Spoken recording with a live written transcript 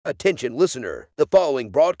Attention listener, the following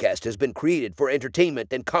broadcast has been created for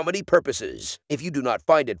entertainment and comedy purposes. If you do not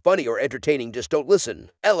find it funny or entertaining, just don't listen.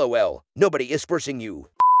 LOL, nobody is forcing you.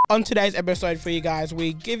 On today's episode for you guys,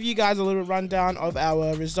 we give you guys a little rundown of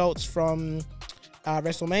our results from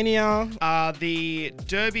WrestleMania. The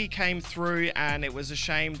Derby came through and it was a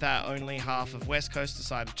shame that only half of West Coast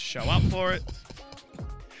decided to show up for it.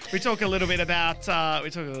 We talk a little bit about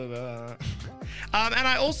and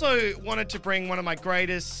I also wanted to bring one of my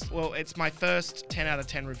greatest, well, it's my first 10 out of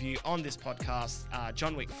 10 review on this podcast,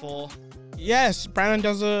 John Wick 4. Yes, Brandon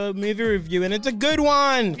does a movie review and it's a good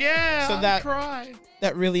one. Yeah, so I cry.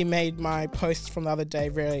 That really made my post from the other day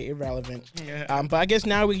very irrelevant. Yeah. But I guess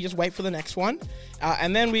now we just wait for the next one.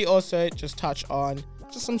 And then we also just touch on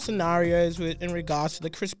just some scenarios in regards to the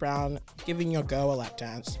Chris Brown giving your girl a lap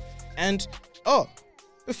dance. And,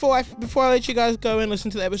 before I let you guys go and listen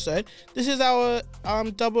to the episode, this is our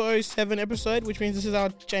 007 episode, which means this is our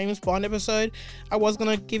James Bond episode. I was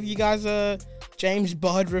going to give you guys a James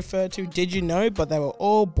Bond referred to Did You Know, but they were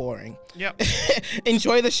all boring. Yep.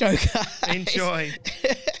 Enjoy the show, guys. Enjoy.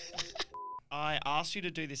 I asked you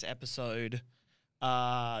to do this episode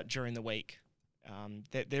during the week.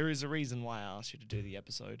 There is a reason why I asked you to do the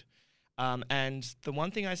episode. And the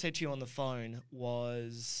one thing I said to you on the phone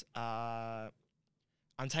was...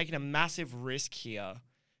 I'm taking a massive risk here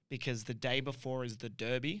because the day before is the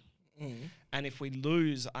Derby. And if we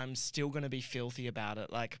lose, I'm still going to be filthy about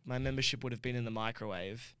it. Like, my membership would have been in the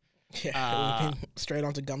microwave. Yeah, it would have been straight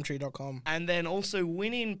onto Gumtree.com. And then also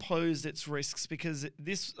winning posed its risks because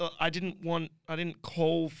this, I didn't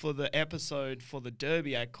call for the episode for the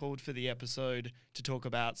Derby. I called for the episode to talk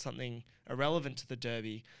about something irrelevant to the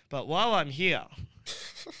Derby. But while I'm here...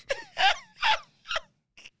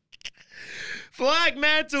 Flag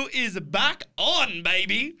Mantle is back on,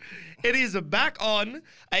 baby. It is back on.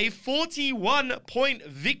 A 41-point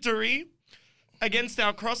victory against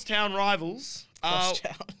our crosstown rivals.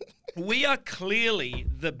 We are clearly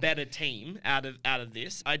the better team out of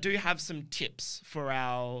this. I do have some tips from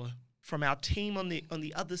our team on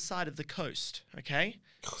the other side of the coast. Okay,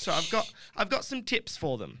 so I've got some tips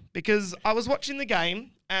for them because I was watching the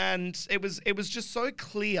game and it was just so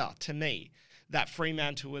clear to me that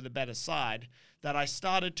Fremantle were the better side, that I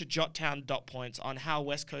started to jot down dot points on how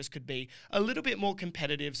West Coast could be a little bit more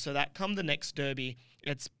competitive so that come the next Derby,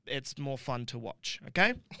 it's more fun to watch,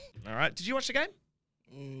 okay? All right. Did you watch the game?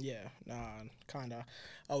 Kinda.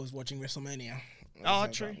 I was watching WrestleMania. Oh,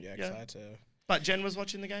 true. Yeah. I had to... But Jen was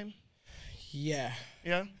watching the game? Yeah.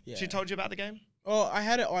 Yeah? Yeah. She told you about the game? Oh, I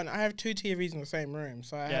had it on. I have two TVs in the same room,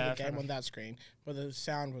 so I had the fair game on enough. that screen, but the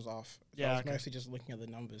sound was off. So I was mostly just looking at the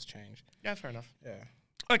numbers change. Yeah, fair enough. Yeah.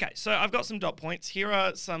 Okay, so I've got some dot points. Here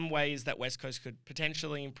are some ways that West Coast could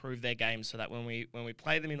potentially improve their game so that when we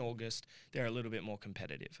play them in August, they're a little bit more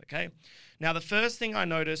competitive, okay? Now, the first thing I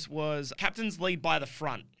noticed was captains lead by the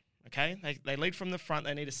front, okay? They lead from the front.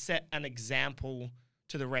 They need to set an example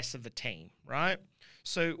to the rest of the team, right?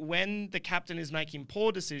 So when the captain is making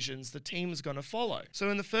poor decisions, the team is going to follow. So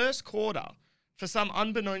in the first quarter, for some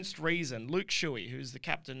unbeknownst reason, Luke Shuey, who's the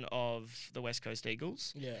captain of the West Coast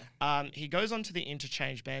Eagles, he goes onto the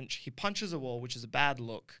interchange bench. He punches a wall, which is a bad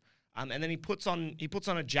look, and then he puts on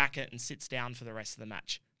a jacket and sits down for the rest of the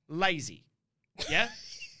match. Lazy, yeah.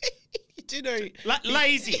 Do you know?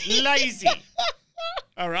 Lazy.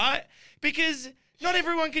 All right, because not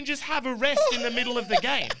everyone can just have a rest in the middle of the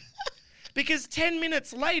game. Because 10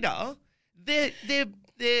 minutes later,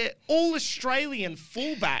 their all-Australian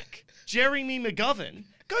fullback, Jeremy McGovern,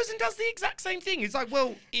 goes and does the exact same thing. He's like,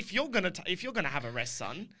 well, if you're gonna have a rest,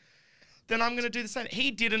 son, then I'm gonna do the same. He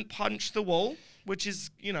didn't punch the wall, which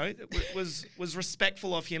is, was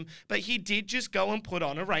respectful of him, but he did just go and put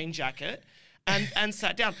on a rain jacket and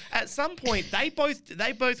sat down. At some point, they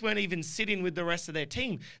both weren't even sitting with the rest of their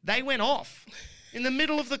team. They went off in the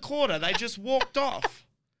middle of the quarter. They just walked off.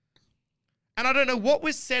 And I don't know what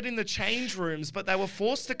was said in the change rooms, but they were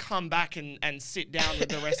forced to come back and sit down with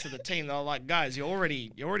the rest of the team. They were like, guys, you're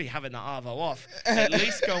already having the arvo off. At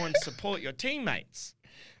least go and support your teammates.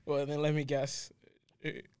 Well, then let me guess.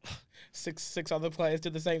 Six other players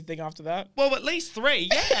did the same thing after that? Well, at least 3,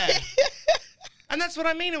 yeah. And that's what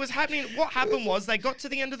I mean. It was happening. What happened was they got to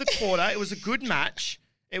the end of the quarter. It was a good match.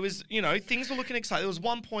 It was, things were looking exciting. There was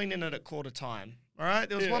 1 point in it at quarter time. All right?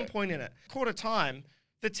 There was 1 point in it. Quarter time.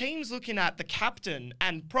 The team's looking at the captain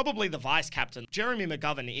and probably the vice captain. Jeremy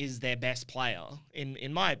McGovern is their best player.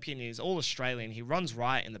 In my opinion, he's all Australian. He runs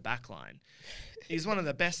right in the back line. He's one of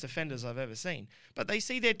the best defenders I've ever seen. But they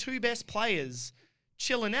see their 2 best players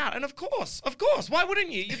chilling out. And of course, why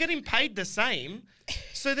wouldn't you? You're getting paid the same.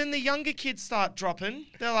 So then the younger kids start dropping.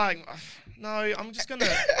 They're like, No, I'm just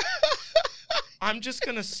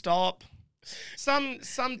gonna stop. Some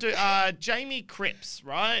do. Jamie Cripps,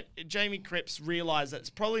 right? Jamie Cripps realized that it's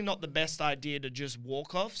probably not the best idea to just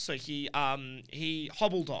walk off, so he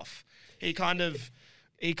hobbled off. He kind of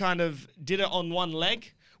did it on one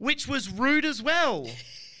leg, which was rude as well,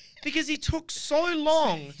 because he took so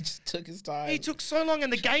long. He just took his time. He took so long,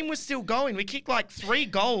 and the game was still going. We kicked like 3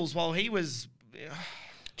 goals while he was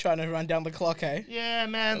trying to run down the clock, eh? Yeah,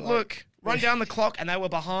 man. Look, run down the clock, and they were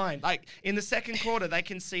behind. Like, in the second quarter, they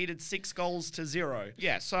conceded 6-0.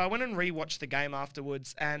 Yeah, so I went and rewatched the game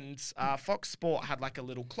afterwards, and Fox Sport had like a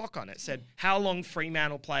little clock on it. It said how long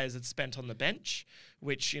Fremantle players had spent on the bench,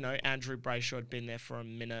 which, you know, Andrew Brayshaw had been there for a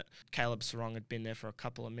minute. Caleb Sarong had been there for a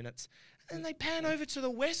couple of minutes. And they pan over to the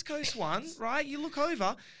West Coast one, right? You look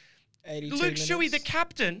over. 82 Luke minutes. Shuey, the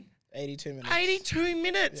captain. 82 minutes. 82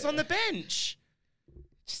 minutes on the bench.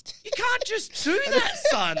 You can't just do that,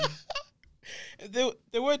 son.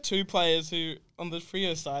 There were 2 players who, on the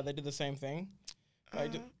Freo side, they did the same thing. I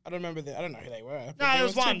don't remember. I don't know who they were. No, there it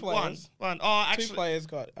was one. Oh, actually, 2 players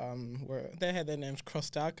got they had their names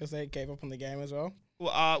crossed out because they gave up on the game as well.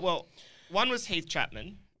 Well, one was Heath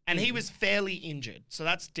Chapman, and he was fairly injured, so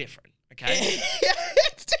that's different. Okay,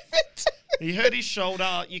 It's different. he hurt his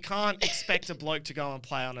shoulder. You can't expect a bloke to go and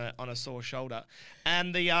play on a sore shoulder,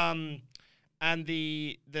 and the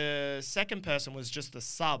second person was just the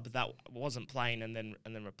sub that wasn't playing and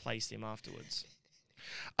then replaced him afterwards.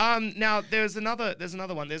 Now there's another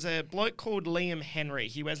one. There's a bloke called Liam Henry.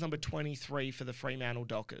 He wears number 23 for the Fremantle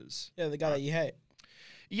Dockers. Yeah, the guy that you hate.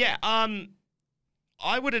 Yeah.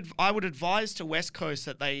 I would advise to West Coast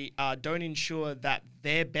that they don't ensure that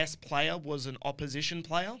their best player was an opposition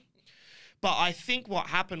player. But I think what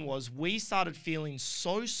happened was we started feeling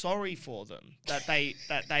so sorry for them that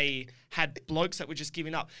they had blokes that were just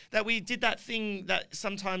giving up. That we did that thing that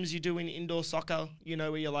sometimes you do in indoor soccer, you know,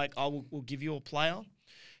 where you're like, oh, we'll give you a player.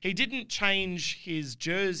 He didn't change his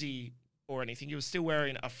jersey or anything. He was still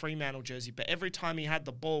wearing a Fremantle jersey, but every time he had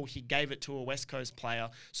the ball, he gave it to a West Coast player.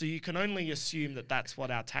 So you can only assume that that's what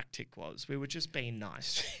our tactic was. We were just being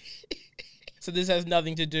nice. So this has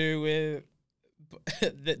nothing to do with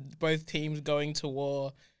both teams going to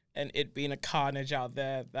war and it being a carnage out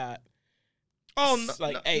there that 8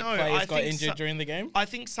 players got injured during the game? I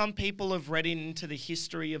think some people have read into the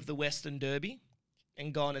history of the Western Derby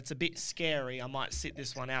and gone, it's a bit scary. I might sit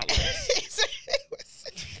this one out.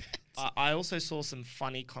 I also saw some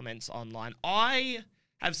funny comments online. I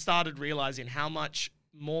have started realizing how much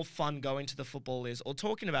more fun going to the football is, or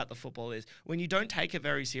talking about the football is, when you don't take it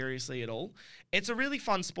very seriously at all. It's a really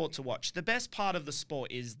fun sport to watch. The best part of the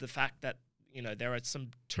sport is the fact that, you know, there are some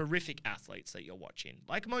terrific athletes that you're watching.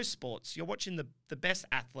 Like most sports, you're watching the best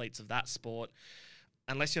athletes of that sport,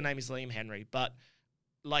 unless your name is Liam Henry. But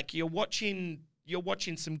like you're watching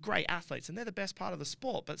some great athletes, and they're the best part of the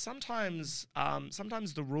sport. But sometimes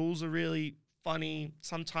the rules are really funny.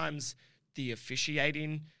 Sometimes the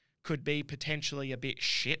officiating could be potentially a bit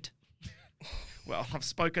shit. Well, I've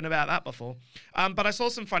spoken about that before. But I saw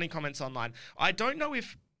some funny comments online. I don't know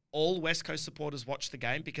if all West Coast supporters watched the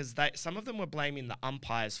game, because some of them were blaming the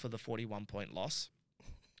umpires for the 41-point loss.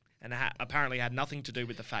 And it apparently had nothing to do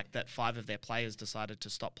with the fact that 5 of their players decided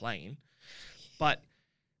to stop playing. But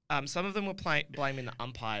some of them were blaming the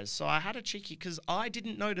umpires. So I had a cheeky, because I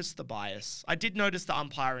didn't notice the bias. I did notice the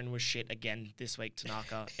umpiring was shit again this week,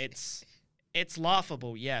 Tanaka. It's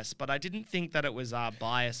laughable, yes, but I didn't think that it was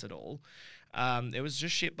bias at all. It was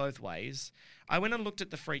just shit both ways. I went and looked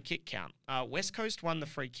at the free kick count. West Coast won the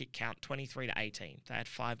free kick count 23-18. They had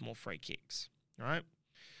 5 more free kicks, right?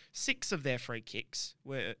 6 of their free kicks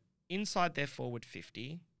were inside their forward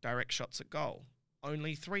 50, direct shots at goal.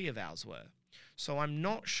 Only 3 of ours were. So I'm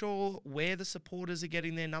not sure where the supporters are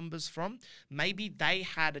getting their numbers from. Maybe they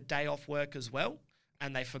had a day off work as well,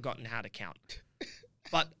 and they've forgotten how to count.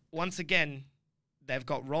 But once again, they've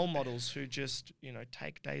got role models who just, you know,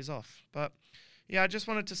 take days off. But yeah, I just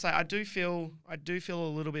wanted to say I do feel a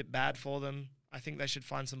little bit bad for them. I think they should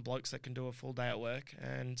find some blokes that can do a full day at work,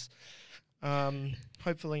 and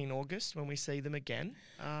hopefully in August when we see them again,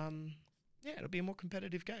 it'll be a more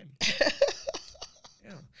competitive game.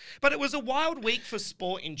 Yeah, but it was a wild week for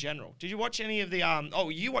sport in general. Did you watch any of the?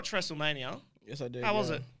 You watched WrestleMania. Yes, I did. How was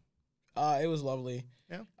it? It was lovely.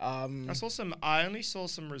 Yeah. I only saw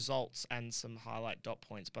some results and some highlight dot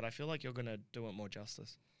points, but I feel like you're gonna do it more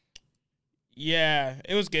justice. Yeah,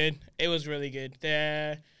 it was good. It was really good.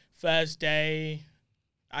 The first day,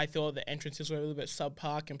 I thought the entrances were a little bit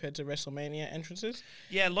subpar compared to WrestleMania entrances.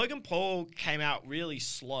 Yeah, Logan Paul came out really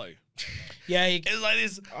slow. Yeah, It was like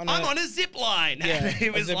this. On I'm a- on a zip line. yeah, And he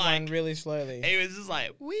was zip line like, really slowly. he was just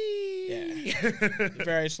like, wee. Yeah.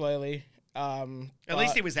 Very slowly. At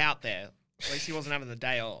least he was out there. At least he wasn't having the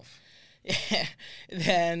day off. Yeah,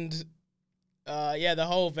 and the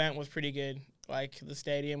whole event was pretty good. Like the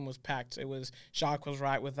stadium was packed. It was Shark was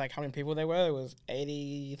right with like how many people there were. It was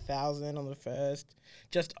 80,000 on the first,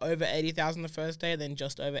 just over 80,000 the first day, then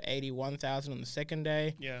just over 81,000 on the second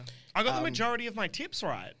day. Yeah. I got the majority of my tips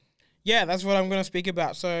right. Yeah, that's what I'm going to speak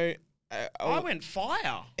about. So I went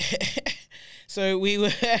fire. so we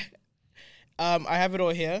were. I have it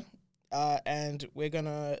all here, and we're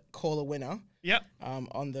gonna call a winner. Yep.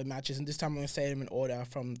 On the matches, and this time I'm going to say them in order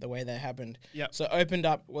from the way they happened. Yep. So opened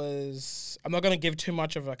up was, I'm not going to give too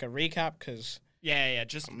much of like a recap because Yeah.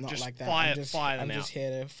 Just I'm not like that. fire I'm them just out.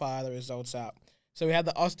 here to fire the results out. So we had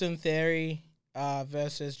the Austin Theory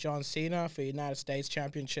versus John Cena for United States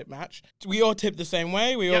Championship match. We all tipped the same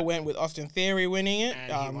way. We all went with Austin Theory winning it,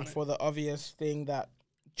 And he won it. for the obvious thing that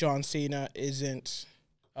John Cena isn't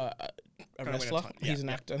a win a wrestler. ton. He's Yeah, an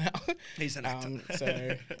yeah. actor now. He's an actor.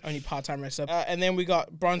 So only part-time wrestler. And then we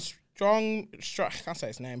got Braun Strowman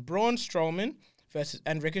versus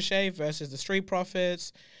and Ricochet versus the Street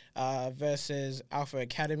Profits versus Alpha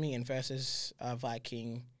Academy and versus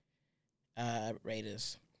Viking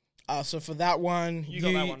Raiders. So for that one, You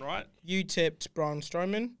got that one right. You tipped Braun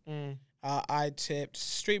Strowman. Mm. I tipped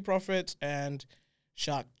Street Profits and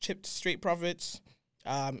Shark tipped Street Profits.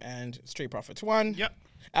 And Street Profits won. Yep.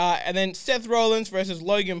 And then Seth Rollins versus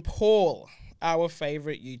Logan Paul, our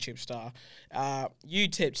favorite YouTube star. You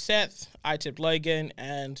tipped Seth, I tipped Logan,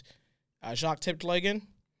 and Jacques tipped Logan.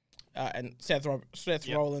 And Seth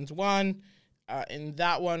Rollins won. In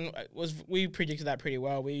that one, we predicted that pretty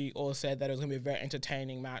well. We all said that it was going to be a very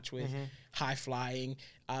entertaining match with high flying.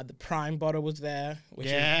 The Prime bottle was there, which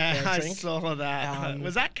is their I drink. saw that.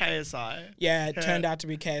 Was that KSI? Yeah, it turned out to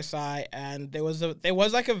be KSI, and there was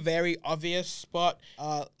like a very obvious spot.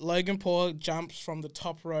 Logan Paul jumps from the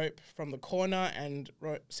top rope from the corner, and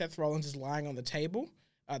Seth Rollins is lying on the table,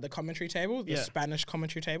 the commentary table, the Spanish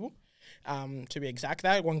commentary table. To be exact,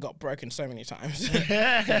 that one got broken so many times.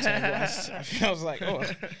 I was like, oh,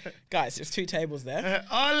 guys, there's two tables there.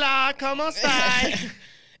 Hola, ¿cómo estás?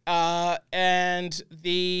 And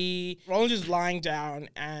the Rollins is lying down,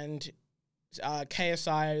 and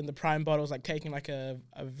KSI and the Prime bottle is like taking like a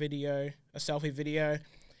selfie video,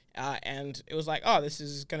 and it was like, oh, this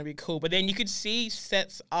is gonna be cool. But then you could see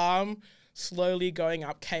Seth's arm slowly going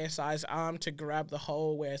up KSI's arm to grab the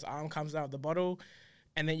hole where his arm comes out of the bottle,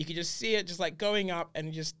 and then you could just see it just like going up,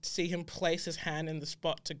 and just see him place his hand in the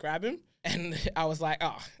spot to grab him. And I was like,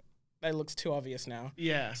 oh, that looks too obvious now.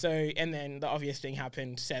 Yeah. So, and then the obvious thing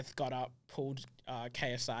happened. Seth got up, pulled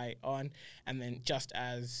KSI on, and then just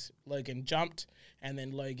as Logan jumped, and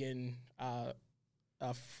then Logan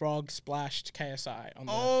frog splashed KSI on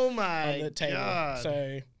the table. God.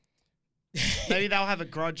 So, Maybe they'll have a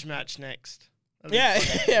grudge match next. That'd be yeah,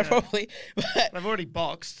 funny. yeah, probably. But They've already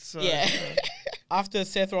boxed, so yeah. After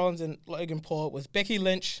Seth Rollins and Logan Paul was Becky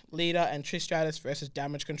Lynch, Lita, and Trish Stratus versus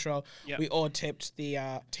Damage Control. Yep. We all tipped the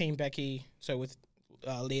Team Becky, so with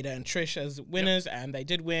Lita and Trish as winners, and they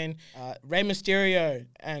did win. Rey Mysterio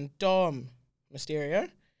and Dom Mysterio.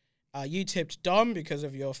 You tipped Dom because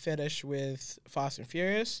of your fetish with Fast and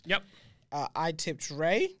Furious. Yep. I tipped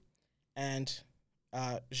Rey, and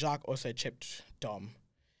Jacques also tipped Dom.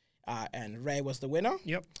 And Rey was the winner.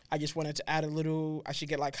 Yep. I just wanted to add I should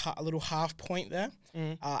get like a little half point there.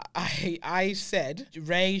 Mm. I said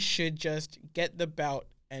Rey should just get the belt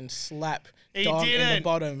and slap He Dom in the didn't.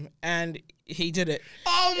 bottom, and he did it.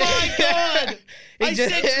 Oh my God! He I did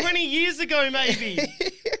said it. 20 years ago, maybe.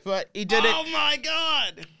 But he did Oh it. my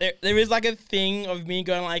God! There is like a thing of me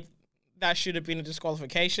going like, that should have been a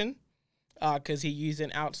disqualification, because he used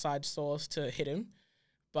an outside source to hit him.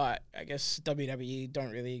 But I guess WWE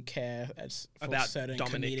don't really care for About certain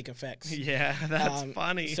Dominic. comedic effects. Yeah, that's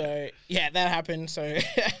funny. So yeah, that happened. So I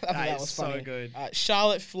thought that is was so funny. good.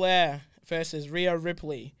 Charlotte Flair versus Rhea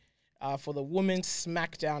Ripley for the Women's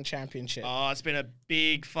SmackDown Championship. Oh, it's been a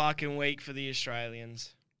big fucking week for the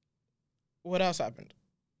Australians. What else happened?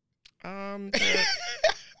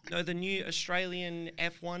 The new Australian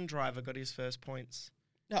F1 driver got his first points.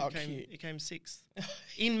 Oh, He cute. came sixth.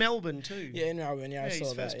 In Melbourne, too. Yeah, in Melbourne. Yeah, I saw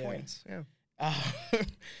his that. first Yeah. points. Yeah.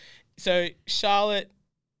 So Charlotte,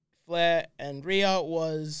 Flair, and Rhea it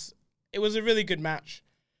was a really good match.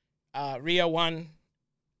 Rhea won.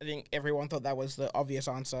 I think everyone thought that was the obvious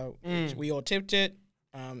answer. Mm. We all tipped it,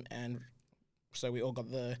 and so we all got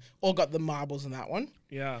the marbles in that one.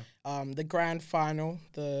 Yeah. The grand final,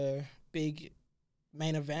 the big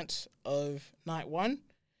main event of night one,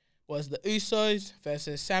 was the Usos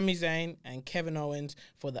versus Sami Zayn and Kevin Owens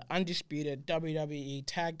for the undisputed WWE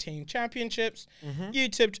Tag Team Championships. You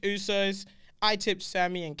tipped Usos, I tipped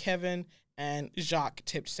Sami and Kevin, and Jacques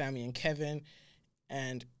tipped Sami and Kevin,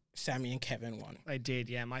 and Sami and Kevin won. I did,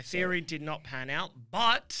 yeah. My theory did not pan out,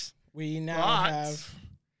 but We now have...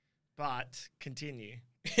 But, continue.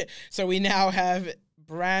 So we now have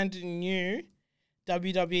brand new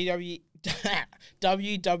WWE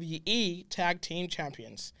Tag Team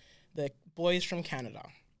Champions, the boys from Canada.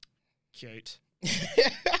 Cute.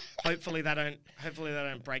 Hopefully they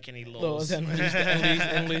don't break any laws. And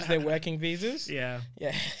lose their working visas. Yeah.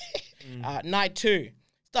 Yeah. Night 2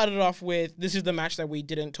 started off with, this is the match that we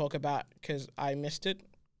didn't talk about because I missed it.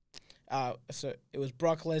 So it was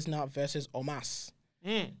Brock Lesnar versus Omos,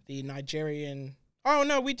 the Nigerian. Oh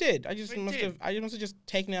no, we did. I must have just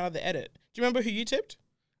taken it out of the edit. Do you remember who you tipped?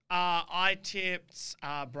 I tipped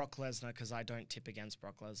Brock Lesnar because I don't tip against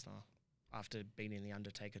Brock Lesnar after beating The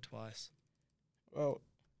Undertaker twice. Well,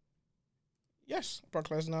 yes, Brock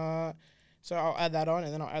Lesnar. So I'll add that on,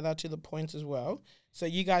 and then I'll add that to the points as well. So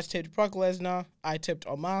you guys tipped Brock Lesnar. I tipped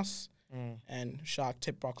Omos, and Shark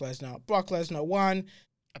tipped Brock Lesnar. Brock Lesnar won.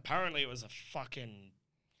 Apparently, it was a fucking.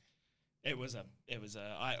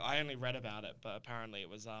 I only read about it, but apparently it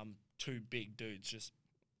was two big dudes just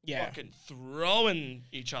fucking throwing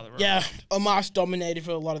each other around. Yeah, Omos dominated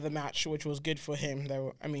for a lot of the match, which was good for him.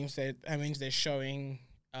 That means they're showing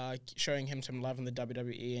him some love in the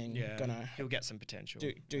WWE and he'll get some potential.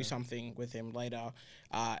 Do something with him later.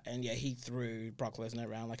 And he threw Brock Lesnar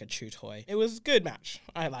around like a chew toy. It was a good match.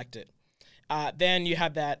 I liked it. Then you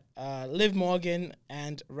have that Liv Morgan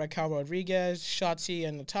and Raquel Rodriguez, Shotzi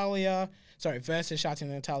and Natalia. Versus Shotzi and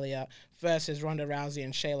Natalia versus Ronda Rousey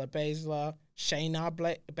and Shayna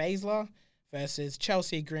Baszler versus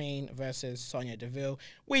Chelsea Green versus Sonya Deville.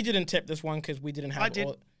 We didn't tip this one because we didn't have. I did.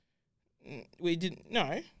 We didn't.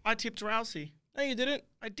 No. I tipped Rousey. No, you didn't.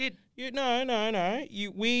 I did. No.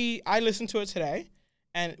 I listened to it today,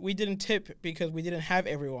 and we didn't tip because we didn't have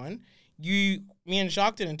everyone. Me and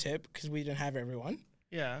Jacques didn't tip because we didn't have everyone.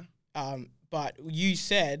 Yeah. But you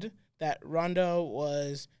said that Ronda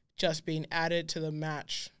was just being added to the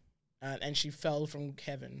match, and she fell from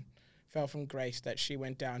Grace, that she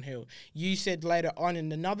went downhill. You said later on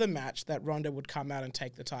in another match that Ronda would come out and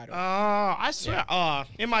take the title. Oh, I swear. Yeah.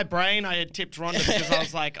 In my brain, I had tipped Ronda because I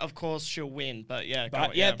was like, of course she'll win. But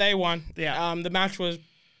they won. Yeah. The match was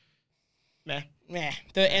meh.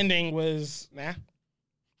 The ending was meh.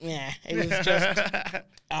 Yeah, it was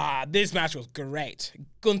just... this match was great.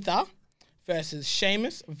 Gunther versus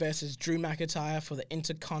Sheamus versus Drew McIntyre for the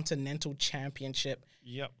Intercontinental Championship.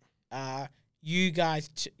 Yep. You guys,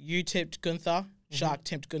 you tipped Gunther. Shark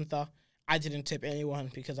tipped Gunther. I didn't tip anyone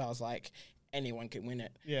because I was like, anyone can win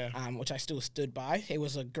it. Yeah. Which I still stood by. It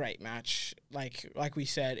was a great match. Like we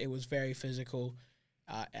said, it was very physical,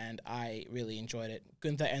 and I really enjoyed it.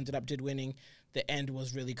 Gunther did winning. The end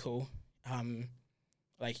was really cool.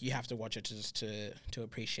 You have to watch it to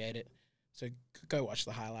appreciate it. So go watch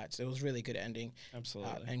the highlights. It was really good ending.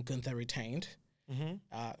 Absolutely. And Gunther retained.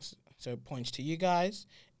 So points to you guys.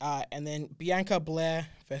 And then Bianca Belair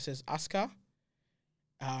versus Asuka.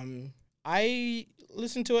 I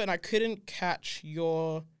listened to it and I couldn't catch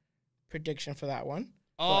your prediction for that one.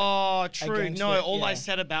 Oh, true. No, I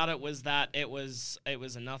said about it was that it was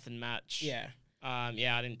a nothing match. Yeah. I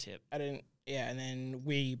didn't tip. I didn't. Yeah, and then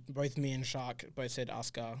me and Shark both said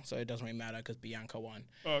Asuka, so it doesn't really matter because Bianca won.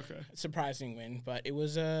 Okay. Surprising win, but it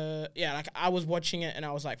was I was watching it and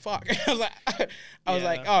I was like, fuck. I was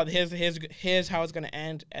like, oh, here's how it's gonna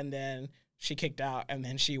end, and then she kicked out and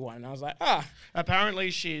then she won. And I was like, Apparently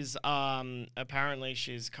she's kind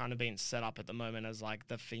of being set up at the moment as like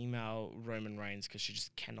the female Roman Reigns because she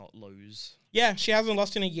just cannot lose. Yeah, she hasn't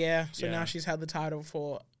lost in a year, so now she's had the title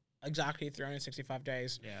for exactly 365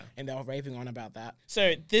 days. Yeah. And they were raving on about that.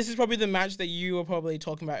 So this is probably the match that you were probably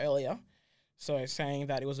talking about earlier. So saying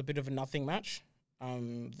that it was a bit of a nothing match.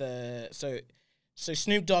 So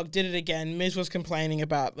Snoop Dogg did it again. Miz was complaining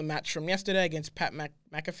about the match from yesterday against Pat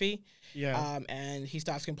McAfee. Yeah. And he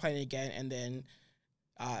starts complaining again, and then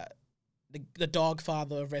the dog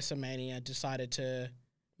father of WrestleMania decided to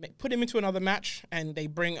put him into another match, and they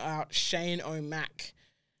bring out Shane O'Mac,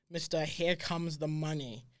 Mr. Here Comes the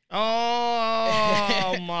Money.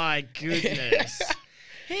 Oh my goodness!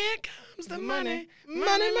 Here comes the money.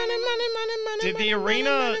 Money. Did the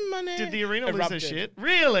arena lose their shit?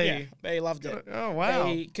 Really? Yeah, they loved it. Oh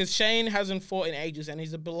wow! Because Shane hasn't fought in ages, and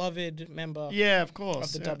he's a beloved member. Yeah, of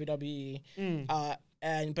course. Of the WWE.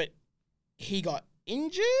 But he got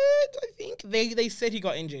injured. I think they said he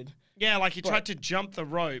got injured. Yeah, like he tried to jump the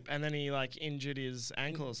rope and then he like injured his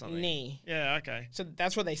ankle or something. Knee. Yeah, okay. So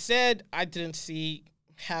that's what they said. I didn't see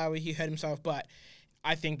how he hurt himself, but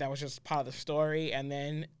I think that was just part of the story. And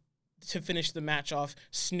then to finish the match off,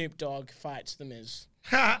 Snoop Dogg fights The Miz.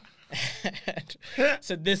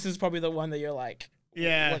 So this is probably the one that you're like,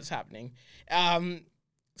 Yeah. what's happening?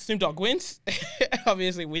 Snoop Dogg wins.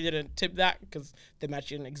 Obviously, we didn't tip that because the match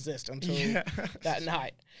didn't exist until that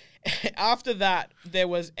night. After that, there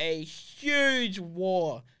was a huge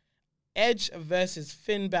war. Edge versus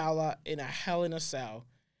Finn Balor in a Hell in a Cell.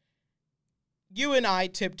 You and I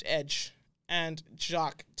tipped Edge, and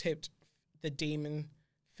Jacques tipped the Demon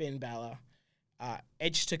Finn Balor.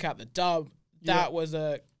 Edge took out the dub. That was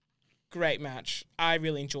a great match. I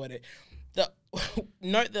really enjoyed it. The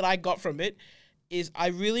note that I got from it is I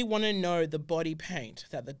really want to know the body paint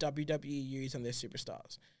that the WWE use on their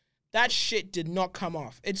superstars. That shit did not come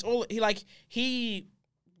off. It's all he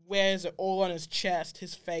wears it all on his chest,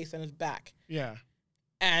 his face, and his back. Yeah.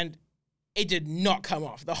 And it did not come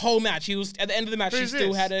off. The whole match, he was at the end of the match, he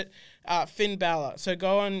still had it. Finn Balor. So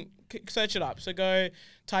go on, search it up. So go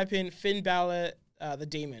type in Finn Balor, the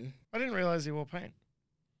Demon. I didn't realize he wore paint.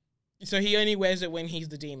 So he only wears it when he's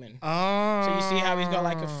the demon. Oh. So you see how he's got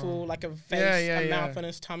like a full, like a face, a mouth on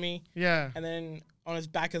his tummy. Yeah. And then on his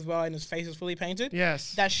back as well, and his face is fully painted.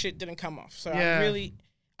 Yes. That shit didn't come off. So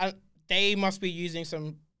they must be using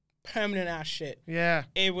some permanent ass shit. Yeah.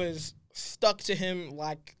 It was stuck to him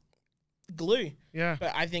like glue. Yeah.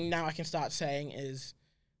 But I think now I can start saying is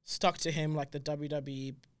stuck to him like the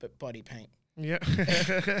WWE body paint. Yeah.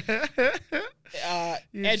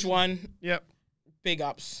 Edge won. Yep. Big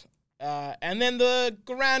ups. And then the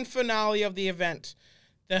grand finale of the event.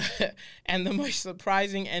 And the most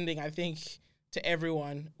surprising ending, I think, to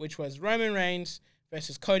everyone, which was Roman Reigns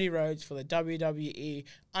versus Cody Rhodes for the WWE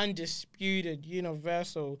Undisputed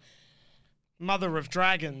Universal Mother of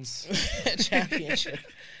Dragons Championship.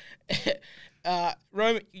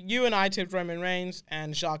 You and I tipped Roman Reigns,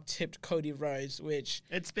 and Jacques tipped Cody Rhodes, which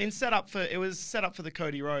it was set up for the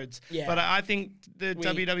Cody Rhodes. Yeah. But I think the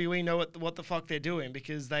WWE know what the fuck they're doing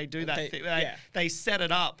because they do that thing. They set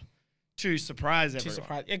it up to surprise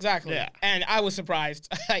everyone. Exactly. Yeah. And I was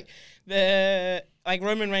surprised.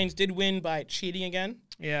 Roman Reigns did win by cheating again.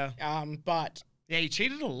 Yeah. But yeah, he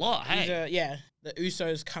cheated a lot. Hey. The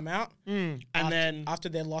Usos come out, and then after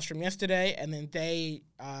their loss from yesterday, and then they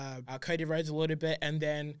Cody Rhodes a little bit, and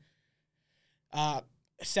then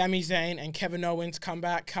Sami Zayn and Kevin Owens come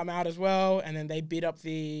out as well, and then they beat up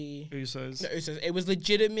the Usos. It was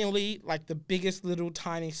legitimately like the biggest little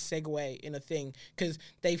tiny segue in a thing because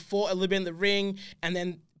they fought a little bit in the ring, and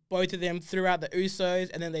then both of them threw out the Usos,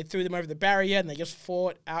 and then they threw them over the barrier, and they just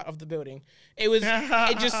fought out of the building.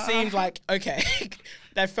 It just seemed like, okay,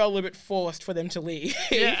 that felt a little bit forced for them to leave.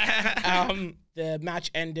 The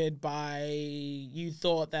match ended by, you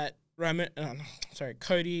thought that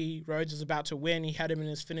Cody Rhodes was about to win. He had him in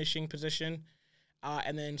his finishing position.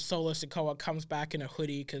 And then Solo Sikoa comes back in a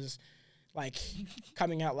hoodie because,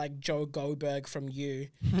 coming out like Joe Goldberg from You,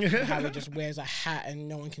 how he just wears a hat and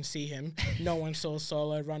no one can see him. No one saw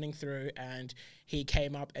Solo running through, and he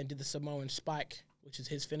came up and did the Samoan Spike, which is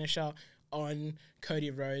his finisher, on Cody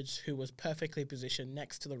Rhodes, who was perfectly positioned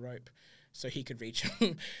next to the rope so he could reach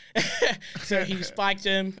him. So he spiked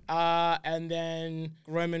him, and then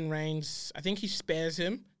Roman Reigns, I think he spares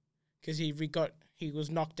him because he was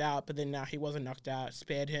knocked out, but then now he wasn't knocked out,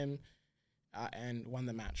 spared him, and won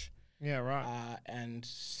the match. Yeah, right. And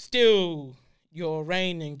still, your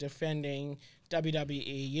reigning, defending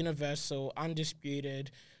WWE Universal Undisputed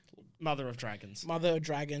Mother of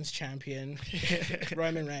Dragons champion,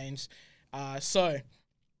 Roman Reigns. So,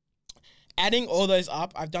 adding all those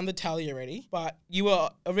up, I've done the tally already, but you were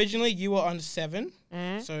on 7.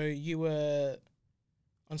 Mm-hmm. So you were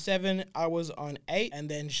on 7, I was on 8, and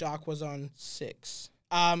then Jacques was on 6.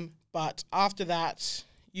 But after that,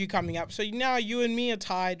 you coming up. So now you and me are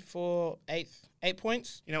tied for 8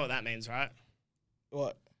 points. You know what that means, right?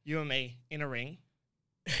 What? You and me in a ring.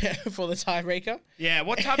 For the tiebreaker? Yeah,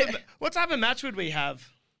 what type of match would we have?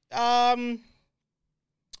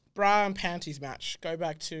 Bra and panties match. Go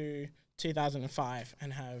back to 2005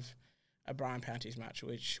 and have a bra and panties match,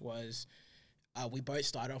 which was we both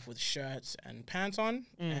start off with shirts and pants on,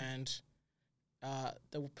 and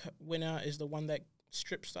the winner is the one that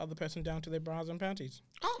strips the other person down to their bras and panties.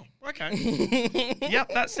 Oh, okay. Yep,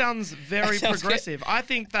 that sounds very progressive. Good. I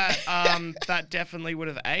think that that definitely would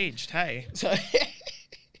have aged. Hey, So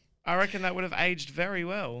I reckon that would have aged very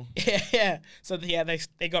well. yeah. So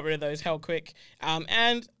they got rid of those hell quick.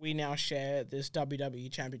 And we now share this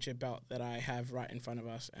WWE Championship belt that I have right in front of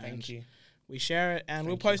us. And Thank you. we share it, and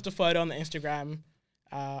we'll post a photo on the Instagram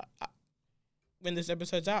when this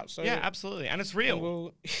episode's out. So Yeah, absolutely. And it's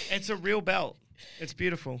real. It's a real belt. It's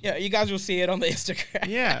beautiful. Yeah, you guys will see it on the Instagram.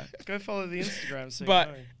 Yeah, go follow the Instagram. So But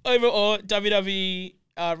you know. overall, WWE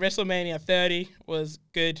WrestleMania 30 was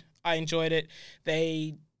good. I enjoyed it.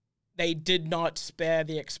 They did not spare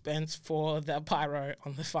the expense for the pyro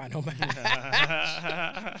on the final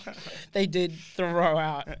match. They did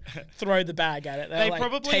throw the bag at it. They like,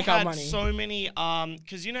 probably take our had money. so many,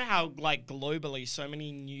 because you know how like globally, so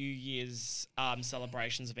many New Year's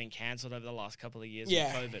celebrations have been cancelled over the last couple of years with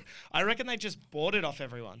COVID. I reckon they just bought it off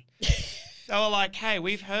everyone. They were like, "Hey,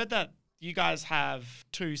 we've heard that you guys have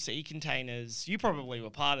 2 sea containers. You probably were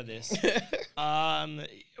part of this.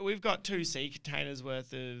 We've got 2 sea containers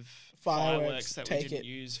worth of fireworks that we didn't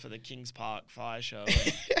use for the Kings Park fire show."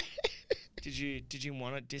 Did you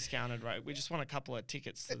want a discounted rate? We just want a couple of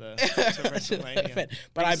tickets to the to WrestleMania.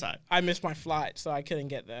 But I missed my flight, so I couldn't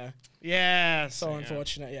get there. Yeah. So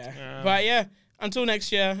unfortunate, yeah. But yeah, until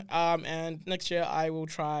next year, and next year I will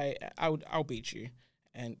try. I'll beat you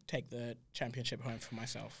and take the championship home for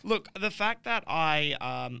myself. Look, the fact that I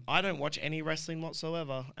don't watch any wrestling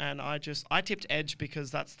whatsoever, and I tipped Edge because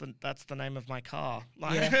that's the name of my car.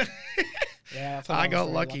 Like, yeah, I got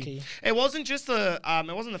lucky. It wasn't just it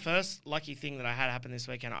wasn't the first lucky thing that I had happen this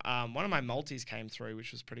weekend. One of my multis came through,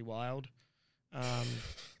 which was pretty wild.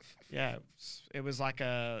 Yeah, it was like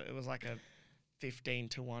a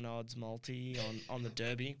 15-1 odds multi on the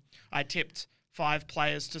Derby. I tipped 5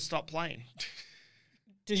 players to stop playing.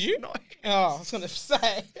 Did you? No. Oh, I was going to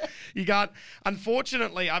say. You got.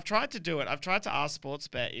 Unfortunately, I've tried to do it. I've tried to ask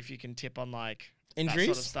Sportsbet if you can tip on like injuries,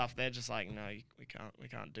 that sort of stuff. They're just like, no, we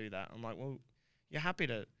can't do that. I'm like, well, you're happy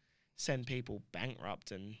to send people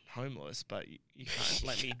bankrupt and homeless, but you can't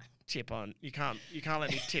let me tip on. You can't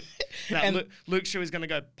let me tip that Luke Shaw is going to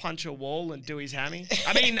go punch a wall and do his hammy.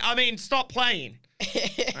 I mean, stop playing.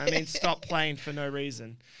 Stop playing for no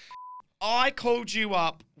reason. I called you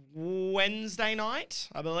up Wednesday night,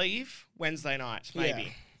 I believe. Wednesday night, maybe. Yeah.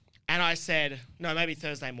 And I said, no, maybe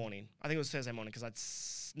Thursday morning. I think it was Thursday morning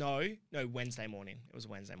because no, Wednesday morning. It was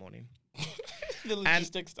Wednesday morning. The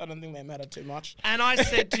logistics, I don't think they matter too much. And I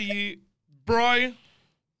said to you, bro,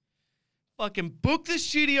 fucking book the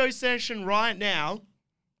studio session right now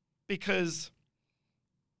because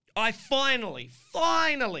I finally,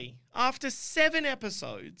 after 7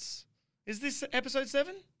 episodes, is this episode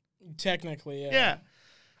 7? Technically, yeah. Yeah.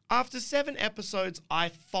 After 7 episodes, I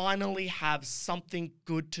finally have something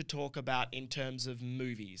good to talk about in terms of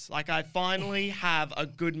movies. Like, I finally have a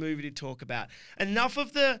good movie to talk about. Enough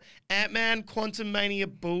of the Ant-Man Quantumania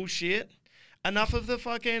bullshit. Enough of the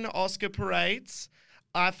fucking Oscar parades.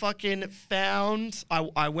 I fucking found...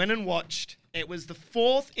 I went and watched. It was the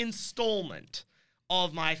 4th installment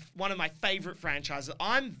of one of my favorite franchises.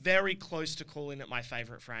 I'm very close to calling it my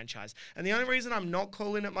favorite franchise. And the only reason I'm not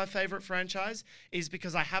calling it my favorite franchise is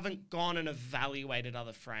because I haven't gone and evaluated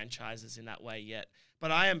other franchises in that way yet. But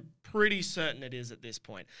I am pretty certain it is at this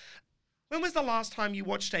point. When was the last time you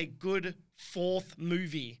watched a good 4th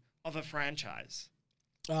movie of a franchise?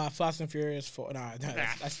 Fast and Furious 4. No,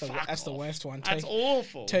 that's the worst one. That's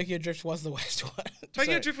awful. Tokyo Drift was the worst one.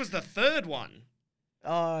 Tokyo Drift was the 3rd one.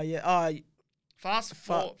 Yeah. Fast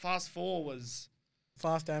 4 was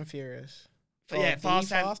Fast and Furious.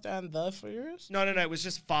 Fast and the Furious? No, it was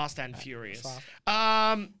just Fast and Furious.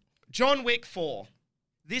 Fast. John Wick 4.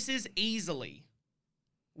 This is easily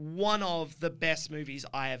one of the best movies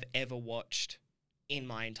I have ever watched in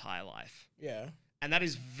my entire life. Yeah. And that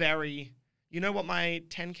is very... You know what my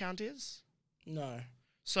 10 count is? No.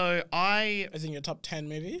 So As in your top 10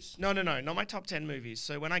 movies? No, not my top 10 movies.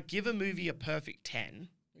 So when I give a movie a perfect 10...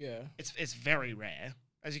 Yeah. It's very rare.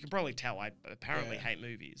 As you can probably tell, I apparently hate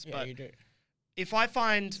movies. Yeah, but you do. If I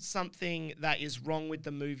find something that is wrong with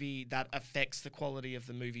the movie that affects the quality of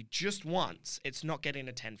the movie just once, it's not getting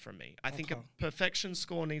a 10 from me. I think a perfection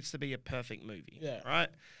score needs to be a perfect movie. Yeah. Right?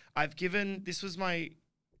 This was my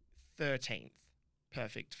 13th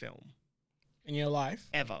perfect film. In your life?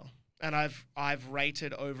 Ever. And I've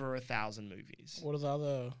rated over 1,000 movies. What are the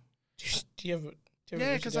other... Do you have...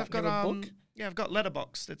 Yeah, because I've got a book. Yeah, I've got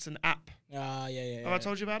Letterboxd. It's an app. Yeah. Have I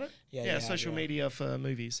told you about it? Yeah. Social media for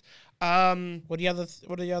movies. What are the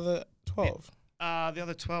other 12? The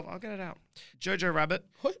other 12, I'll get it out. Jojo Rabbit.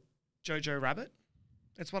 What? Jojo Rabbit.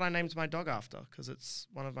 It's what I named my dog after because it's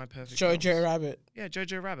one of my perfect Jojo films. Rabbit. Yeah,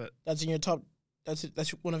 Jojo Rabbit. That's in your top. That's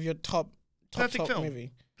one of your top perfect film.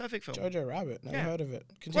 movie. Perfect film. Jojo Rabbit. Never heard of it.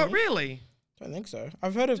 Continue. What, really? Don't think so.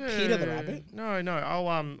 I've heard of Peter the Rabbit.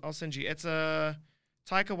 No. I'll send you. It's a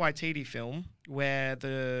Taika Waititi film where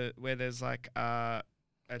there's like a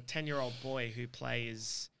 10-year-old boy who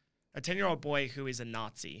plays a 10-year-old boy who is a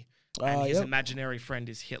Nazi, and his imaginary friend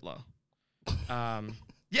is Hitler.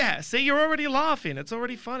 Yeah, see, you're already laughing. It's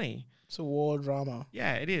already funny. It's a war drama.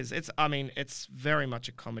 Yeah, it is. It's very much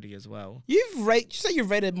a comedy as well. You say you've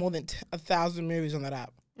rated more than 1,000 movies on that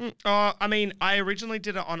app. I mean, I originally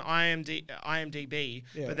did it on IMDb,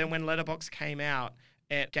 but then when Letterboxd came out,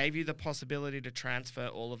 it gave you the possibility to transfer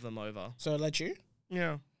all of them over. So it let you?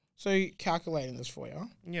 Yeah. So you're calculating this for you.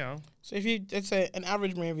 Yeah. So if you, let's say an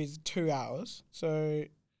average movie is 2 hours, so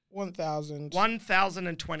 1,000.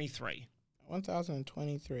 1,023.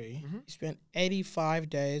 1,023. You spent 85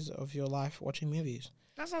 days of your life watching movies.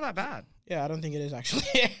 That's not that bad. Yeah, I don't think it is actually.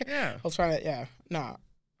 Yeah. I was trying to, nah.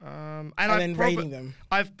 And then rating them.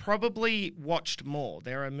 I've probably watched more.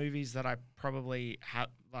 There are movies that I probably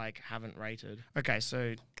haven't rated. Okay,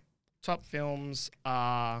 so top films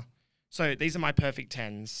are... So these are my perfect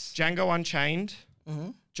 10s. Django Unchained,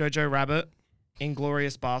 Jojo Rabbit,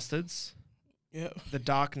 Inglourious Bastards, The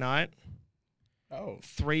Dark Knight,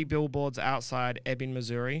 3 Billboards Outside Ebbing,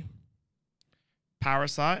 Missouri,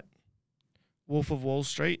 Parasite, Wolf of Wall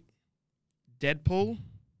Street, Deadpool.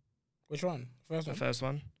 Which one? First one? The first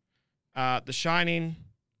one. The Shining,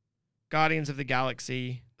 Guardians of the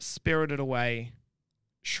Galaxy, Spirited Away,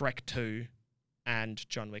 Shrek 2, and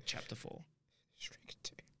John Wick Chapter 4. Shrek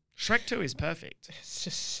 2. Shrek 2 is perfect.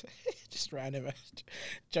 It's just random.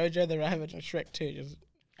 Jojo the Rabbit and Shrek 2.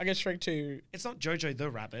 I guess Shrek 2... It's not Jojo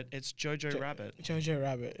the Rabbit, it's Jojo Rabbit. Jojo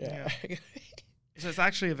Rabbit, yeah. So it's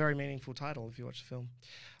actually a very meaningful title if you watch the film.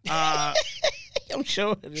 I'm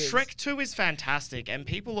sure it is. Shrek 2 is fantastic, and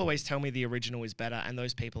people always tell me the original is better, and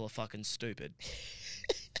those people are fucking stupid.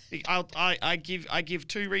 I give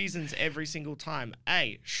 2 reasons every single time.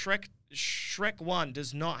 A, Shrek 1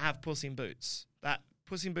 does not have Puss in Boots. That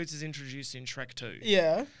Puss in Boots is introduced in Shrek 2.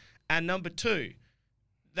 Yeah. And number 2,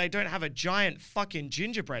 they don't have a giant fucking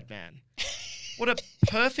gingerbread man. What a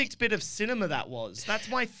perfect bit of cinema that was. That's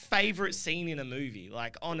my favorite scene in a movie,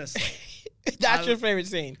 like, honestly. That's your favorite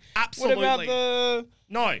scene? Absolutely. What about the...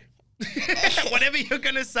 No. Whatever you're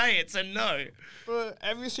going to say, it's a no. But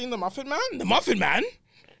have you seen The Muffin Man? The Muffin Man?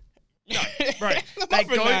 No, right. The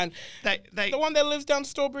Muffin Man. The one that lives down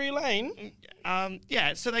Strawberry Lane?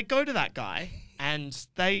 Yeah, so they go to that guy and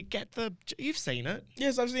they get you've seen it.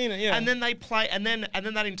 Yes, I've seen it, yeah. And then they play, and then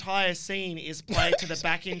that entire scene is played to the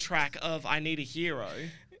backing track of I Need a Hero.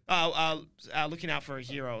 Looking Out for a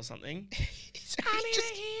Hero or something. I need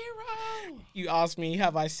a hero. You asked me,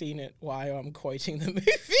 have I seen it while I'm quoting the movie?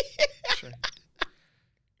 True.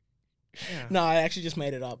 Yeah. No, I actually just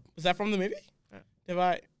made it up. Was that from the movie?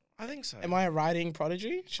 I think so. Am I a writing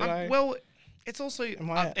prodigy? Well, it's also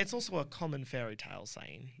a common fairy tale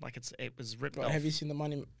saying. Like it was ripped off. Have you seen the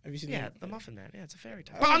money? Have you seen the Muffin Man? Yeah, it's a fairy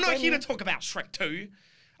tale. But I'm not here to talk about Shrek 2.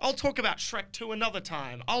 I'll talk about Shrek 2 another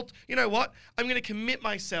time. You know what? I'm going to commit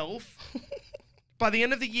myself. By the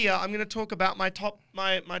end of the year, I'm going to talk about my top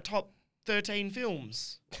 13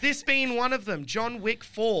 films. This being one of them, John Wick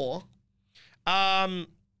 4. Now,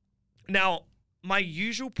 my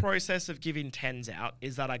usual process of giving 10s out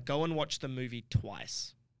is that I go and watch the movie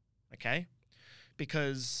twice. Okay?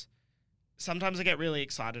 Because sometimes I get really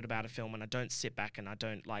excited about a film and I don't sit back and I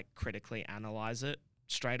don't critically analyze it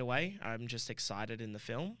straight away. I'm just excited in the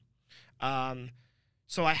film.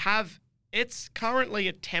 So it's currently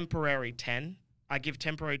a temporary 10. I give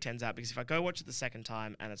temporary 10s out because if I go watch it the second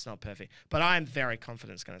time and it's not perfect, but I am very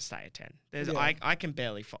confident it's going to stay at 10. I can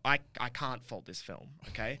barely, I can't fault this film,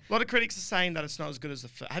 okay? A lot of critics are saying that it's not as good as the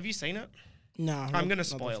first. Have you seen it? No. I'm going to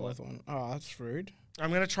spoil it. One. Oh, that's rude. I'm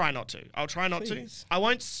going to try not to. I'll try not Please. to.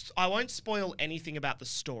 I won't spoil anything about the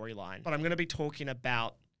storyline, but I'm going to be talking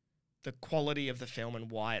about the quality of the film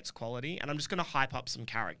and why it's quality, and I'm just going to hype up some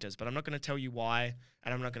characters, but I'm not going to tell you why,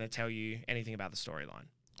 and I'm not going to tell you anything about the storyline.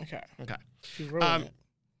 Okay. If you ruin it,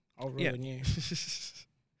 I'll ruin you.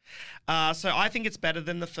 So I think it's better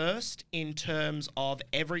than the first in terms of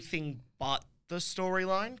everything but the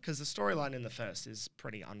storyline, because the storyline in the first is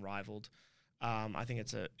pretty unrivaled. I think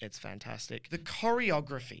it's fantastic. The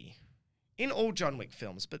choreography in all John Wick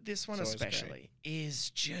films, but this one especially, is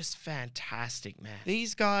just fantastic, man.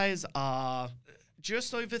 These guys are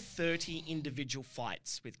just over 30 individual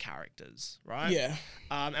fights with characters, right? Yeah.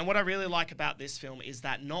 And what I really like about this film is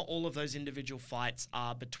that not all of those individual fights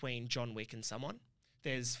are between John Wick and someone.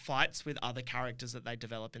 There's fights with other characters that they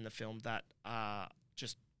develop in the film that are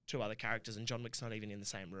just 2 other characters, and John Wick's not even in the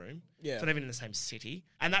same room. Yeah. It's not even in the same city.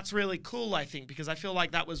 And that's really cool, I think, because I feel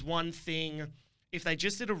like that was one thing. If they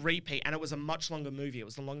just did a repeat and it was a much longer movie, it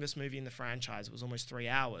was the longest movie in the franchise, it was almost 3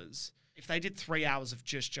 hours, if they did 3 hours of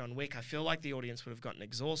just John Wick, I feel like the audience would have gotten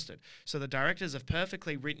exhausted. So the directors have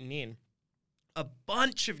perfectly written in a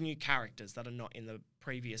bunch of new characters that are not in the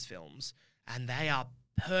previous films, and they are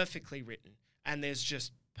perfectly written. And there's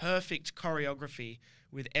just perfect choreography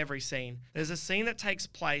with every scene. There's a scene that takes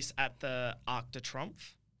place at the Arc de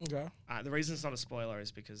Triomphe. Okay. The reason it's not a spoiler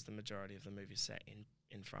is because the majority of the movie is set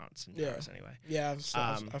in France and Paris anyway. Yeah,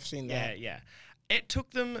 I've seen that. Yeah. It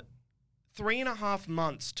took them 3.5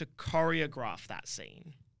 months to choreograph that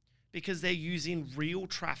scene because they're using real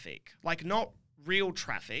traffic. Like, not real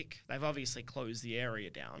traffic. They've obviously closed the area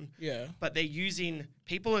down. Yeah. But they're using...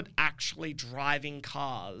 People are actually driving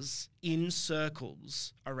cars in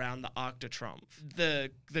circles around the Arc de Triomphe.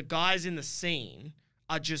 The guys in the scene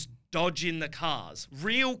are just dodging the cars.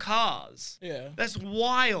 Real cars. Yeah. That's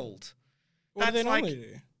wild. What do they like, normally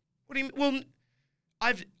do? What do you mean? Well,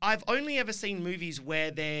 I've only ever seen movies where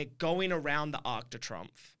they're going around the Arc de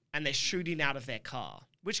Triomphe and they're shooting out of their car,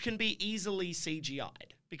 which can be easily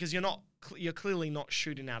CGI'd because you're clearly not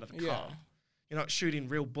shooting out of a car. Yeah. You're not shooting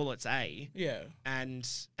real bullets, A. Yeah. And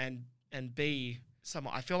B,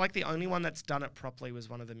 I feel like the only one that's done it properly was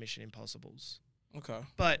one of the Mission Impossibles. Okay.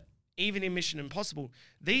 But even in Mission Impossible,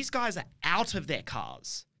 these guys are out of their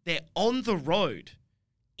cars. They're on the road,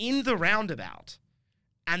 in the roundabout.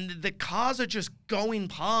 And the cars are just going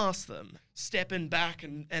past them, stepping back,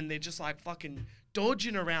 and they're just like fucking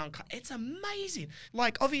dodging around. It's amazing.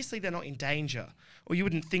 Like, obviously they're not in danger, or you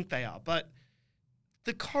wouldn't think they are, but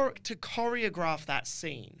to choreograph that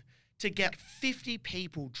scene, to get 50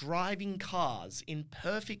 people driving cars in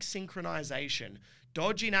perfect synchronization,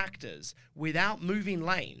 dodging actors without moving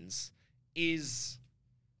lanes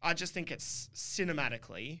I just think it's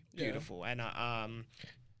cinematically beautiful. Yeah. And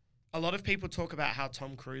a lot of people talk about how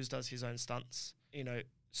Tom Cruise does his own stunts. You know,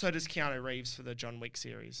 so does Keanu Reeves for the John Wick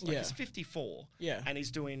series. Like, he's 54. Yeah. And he's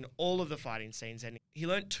doing all of the fighting scenes. And he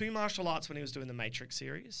learned 2 martial arts when he was doing the Matrix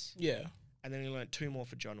series. Yeah. And then he learned 2 more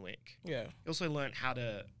for John Wick. Yeah. He also learned how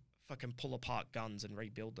to fucking pull apart guns and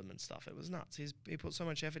rebuild them and stuff. It was nuts. He put so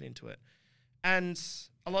much effort into it. And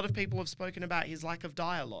a lot of people have spoken about his lack of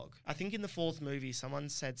dialogue. I think in the 4th movie, someone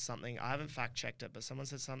said something, I haven't fact-checked it, but someone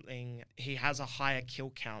said something, he has a higher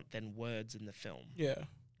kill count than words in the film. Yeah.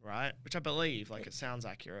 Right? Which I believe, like, it sounds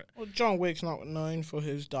accurate. Well, John Wick's not known for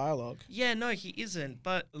his dialogue. Yeah, no, he isn't.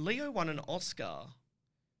 But Leo won an Oscar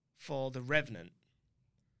for The Revenant.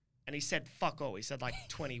 And he said fuck all. He said like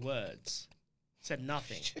 20 words. Said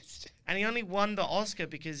nothing. And he only won the Oscar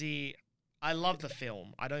because I love the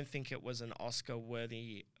film. I don't think it was an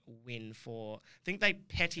Oscar-worthy win for... I think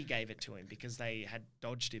Petty gave it to him because they had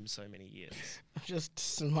dodged him so many years. I'm just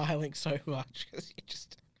smiling so much because you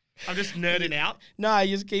just... I'm just nerding out. No,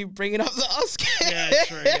 you just keep bringing up the Oscar. Yeah,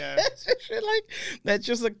 true, yeah. Like, that's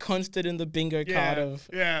just a constant in the bingo card of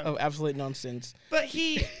absolute nonsense. But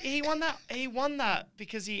he won that. He won that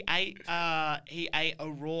because he ate a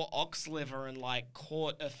raw ox liver and like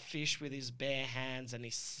caught a fish with his bare hands, and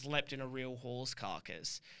he slept in a real horse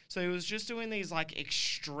carcass. So he was just doing these like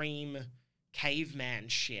extreme caveman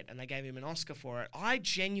shit, and they gave him an Oscar for it. I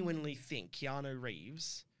genuinely think Keanu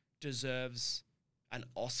Reeves deserves an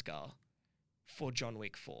Oscar for John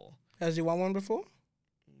Wick 4. Has he won one before?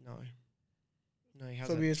 No, he hasn't.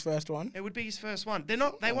 So it'll be his first one? It would be his first one.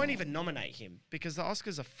 They won't even nominate him because the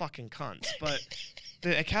Oscars are fucking cunts. But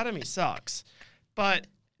the Academy sucks. But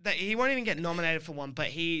he won't even get nominated for one. But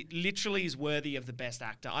he literally is worthy of the best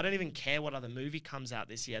actor. I don't even care what other movie comes out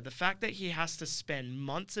this year. The fact that he has to spend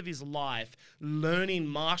months of his life learning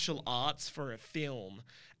martial arts for a film,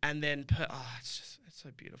 and then it's so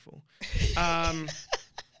beautiful.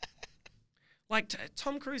 Like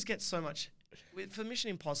Tom Cruise gets so much for Mission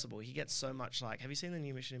Impossible. He gets so much like. Have you seen the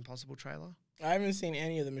new Mission Impossible trailer? I haven't seen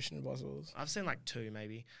any of the Mission Impossibles. I've seen like 2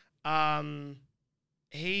 maybe.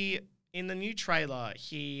 He in the new trailer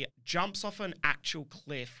he jumps off an actual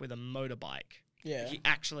cliff with a motorbike. Yeah. He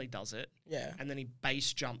actually does it. Yeah. And then he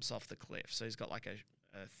base jumps off the cliff. So he's got like a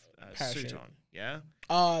suit on. Yeah.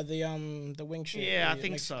 The wing suit. Yeah, I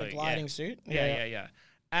think so. The gliding suit. Yeah.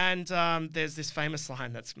 And there's this famous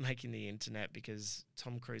line that's making the internet because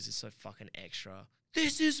Tom Cruise is so fucking extra.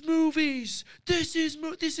 This is movies. This is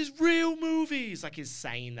real movies. Like, he's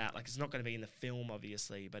saying that. Like, it's not going to be in the film,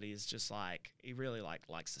 obviously, but he's just like, he really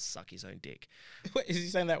likes to suck his own dick. Wait, is he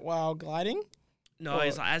saying that while gliding? No,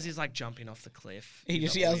 he's like, as he's like jumping off the cliff, he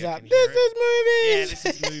just yells out, "This is movies!" Yeah, this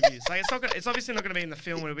is movies. Like, it's obviously not going to be in the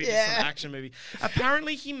film. It'll be just some action movie.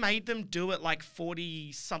 Apparently, he made them do it like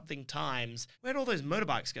 40 something times. Where'd all those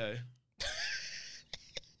motorbikes go?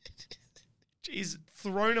 He's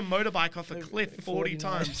thrown a motorbike off a cliff 40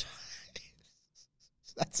 times.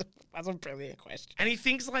 That's a brilliant question. And he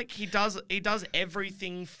thinks like he does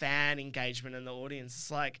everything fan engagement in the audience.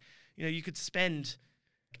 It's like, you could spend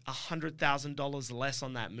 $100,000 less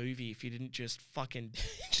on that movie if you didn't just fucking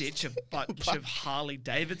ditch a bunch of Harley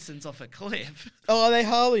Davidsons off a cliff. Oh, are they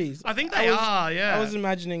Harleys? I think they are, yeah. I was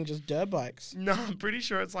imagining just dirt bikes. No, I'm pretty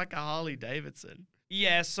sure it's like a Harley Davidson.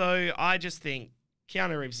 Yeah, so I just think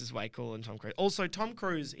Keanu Reeves is way cooler than Tom Cruise. Also, Tom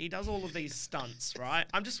Cruise, he does all of these stunts, right?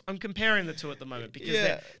 I'm comparing the two at the moment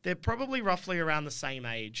because they're probably roughly around the same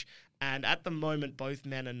age. And at the moment, both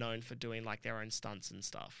men are known for doing like their own stunts and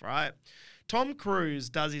stuff, right? Tom Cruise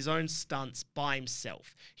does his own stunts by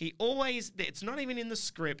himself. It's not even in the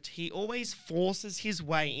script, he always forces his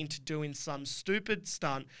way into doing some stupid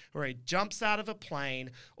stunt where he jumps out of a plane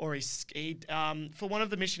or for one of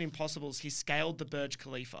the Mission Impossibles, he scaled the Burj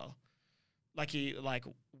Khalifa. Like he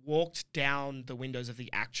walked down the windows of the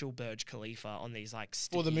actual Burj Khalifa on these like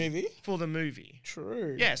For the movie? For the movie.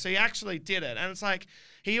 True. Yeah, so he actually did it. And it's like,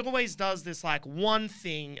 he always does this like one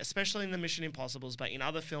thing, especially in the Mission Impossibles, but in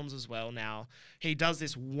other films as well now. He does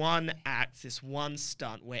this one act, this one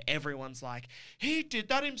stunt where everyone's like, he did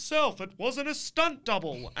that himself. It wasn't a stunt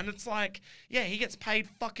double. And it's like, yeah, he gets paid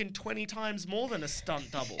fucking 20 times more than a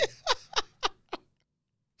stunt double.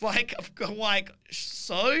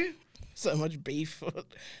 So? So much beef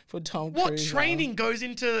for Tom Cruise. What training goes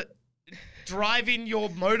into driving your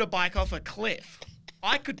motorbike off a cliff?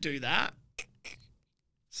 I could do that.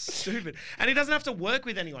 Stupid. And he doesn't have to work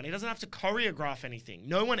with anyone. He doesn't have to choreograph anything.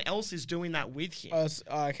 No one else is doing that with him.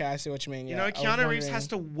 Okay, I see what you mean. Yeah. Keanu Reeves has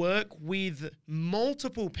to work with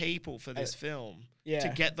multiple people for this film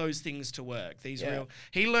to get those things to work.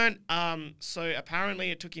 He learned, so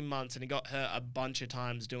apparently it took him months and he got hurt a bunch of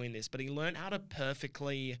times doing this, but he learned how to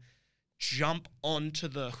perfectly jump onto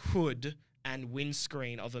the hood and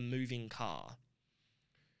windscreen of a moving car.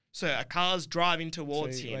 So a car's driving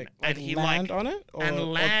towards him, and he land on it,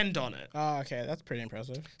 land on it. Oh, okay, that's pretty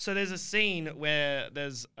impressive. So there's a scene where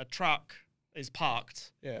there's a truck is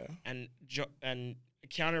parked, and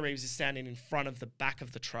Keanu Reeves is standing in front of the back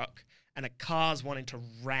of the truck, and a car's wanting to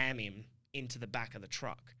ram him into the back of the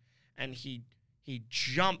truck, and he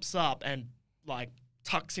jumps up and like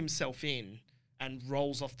tucks himself in and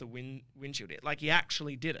rolls off the windshield. Like, he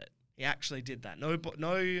actually did it. He actually did that. No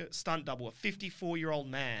stunt double. A 54-year-old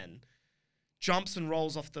man jumps and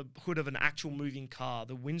rolls off the hood of an actual moving car.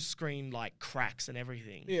 The windscreen, like, cracks and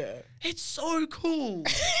everything. Yeah. It's so cool.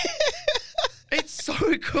 It's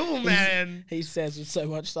so cool, man. He says with so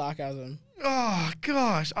much sarcasm. Oh,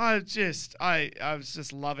 gosh. I was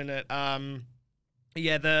just loving it.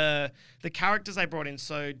 Yeah, the characters they brought in.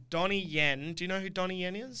 So, Donnie Yen. Do you know who Donnie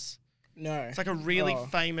Yen is? No. It's like a really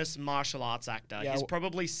famous martial arts actor. Yeah, he's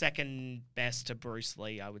probably second best to Bruce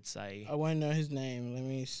Lee, I would say. I won't know his name. Let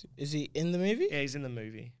me see. Is he in the movie? Yeah, he's in the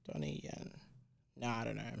movie. Donnie Yen. No, I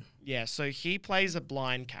don't know him. Yeah, so he plays a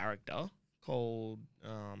blind character called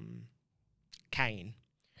Kane,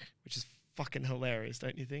 which is fucking hilarious,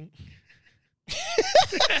 don't you think?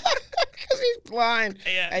 Because he's blind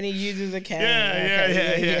and he uses a cane.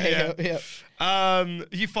 Yeah.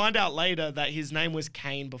 You find out later that his name was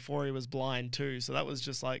Kane before he was blind too, so that was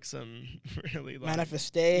just like some really like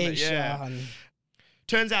manifestation. Yeah.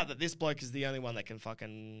 Turns out that this bloke is the only one that can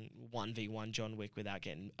fucking 1v1 John Wick without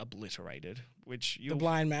getting obliterated. The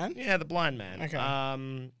blind man? Yeah, the blind man. Okay.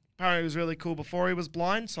 Apparently he was really cool before he was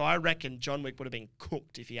blind, so I reckon John Wick would have been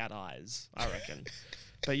cooked if he had eyes. I reckon.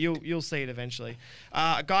 But you'll see it eventually.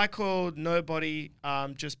 A guy called Nobody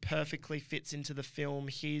just perfectly fits into the film.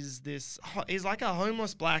 He's like a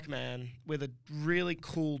homeless black man with a really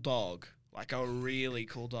cool dog. Like a really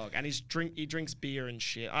cool dog. And he drinks beer and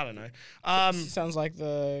shit. I don't know. Sounds like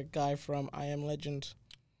the guy from I Am Legend.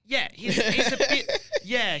 Yeah, he's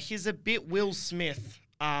a bit Will Smith.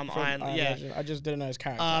 I just didn't know his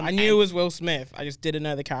character. I knew it was Will Smith. I just didn't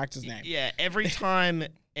know the character's name. Yeah, every time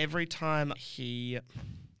he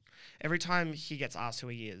gets asked who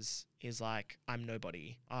he is, he's like, I'm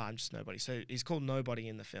nobody. Oh, I'm just nobody. So he's called Nobody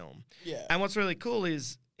in the film. Yeah. And what's really cool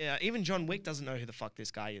is even John Wick doesn't know who the fuck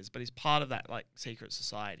this guy is, but he's part of that like secret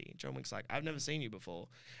society. John Wick's like, I've never seen you before.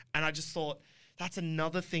 And I just thought that's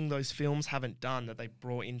another thing those films haven't done that they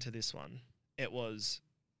brought into this one. It was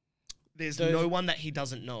there's no one that he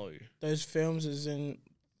doesn't know. Those films is in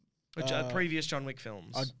previous John Wick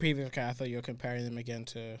films. Okay, I thought you were comparing them again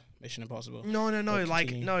to Mission Impossible. No.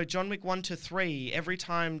 No, John Wick 1 to 3, every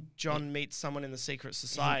time John meets someone in the secret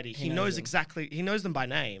society, he knows he knows them by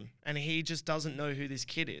name, and he just doesn't know who this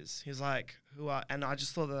kid is. He's like, and I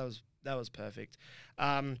just thought that was perfect.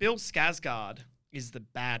 Bill Skarsgård is the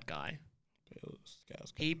bad guy. Bill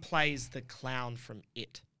Skarsgård. He plays the clown from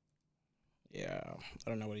It. Yeah, I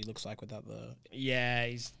don't know what he looks like without the. Yeah,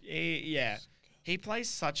 he plays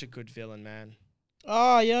such a good villain, man.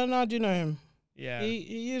 Oh yeah, no, I do know him. Yeah.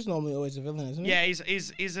 He is normally always a villain, isn't he? Yeah, he's a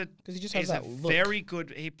because he just has he's a that look. very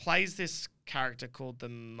good. He plays this character called the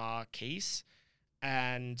Marquise,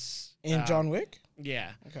 and In John Wick.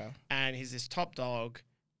 yeah, Okay. and he's this top dog.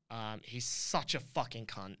 He's such a fucking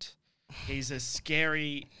cunt. He's a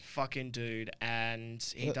scary fucking dude, and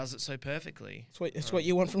he does it so perfectly. It's what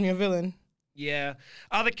you want from your villain. Yeah.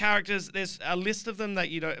 Other characters, there's a list of them that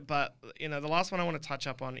you don't, but, the last one I want to touch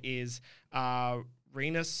up on is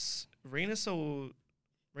Rina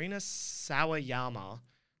Sawayama,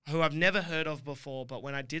 who I've never heard of before, but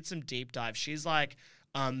when I did some deep dive, she's like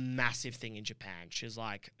a massive thing in Japan. She's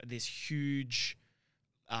like this huge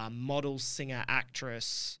model, singer,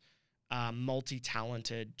 actress,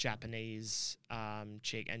 multi-talented Japanese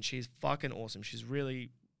chick, and she's fucking awesome. She's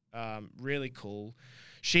really, really cool.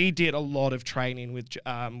 She did a lot of training with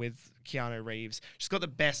Keanu Reeves. She's got the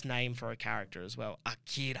best name for a character as well,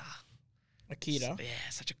 Akira. Akira. Yeah,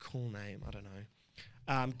 such a cool name. I don't know.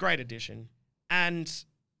 Great addition. And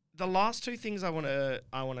the last two things I want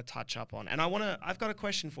to touch up on, and I've got a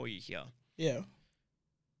question for you here. Yeah.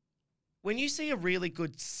 When you see a really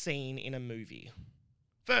good scene in a movie,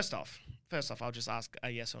 first off, I'll just ask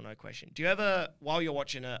a yes or no question. Do you ever, while you're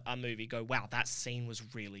watching a movie, go, "Wow, that scene was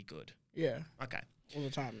really good"? Yeah. Okay. All the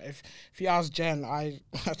time. If you ask Jen,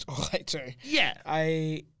 that's all I do. Yeah.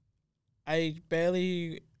 I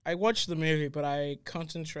watch the movie, but I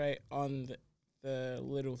concentrate on the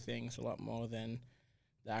little things a lot more than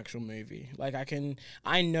the actual movie. Like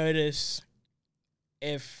I notice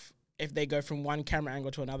if they go from one camera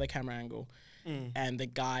angle to another camera angle, and the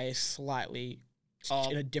guy is slightly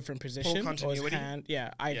in a different position, or his hand.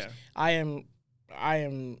 Yeah, I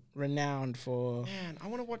am renowned for. Man, I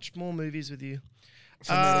want to watch more movies with you.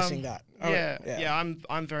 For noticing that.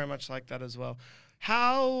 I'm very much like that as well.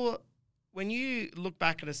 When you look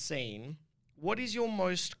back at a scene, what is your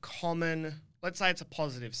most common, let's say it's a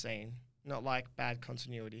positive scene, not like bad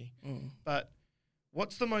continuity, but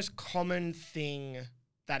what's the most common thing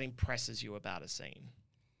that impresses you about a scene?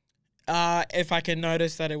 If I can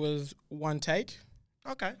notice that it was one take.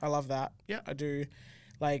 Okay. I love that. Yeah. I do.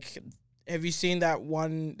 Like, have you seen that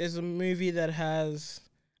one? There's a movie that has...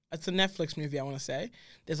 It's a Netflix movie, I want to say.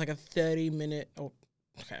 There's like a 30-minute... Oh,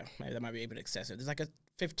 okay, maybe that might be a bit excessive. There's like a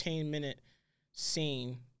 15-minute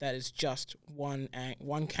scene that is just one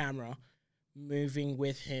camera moving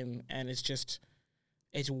with him, and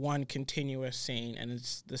it's one continuous scene, and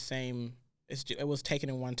it's the same... It was taken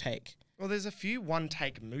in one take. Well, there's a few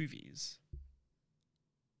one-take movies.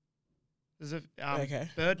 There's a... Okay.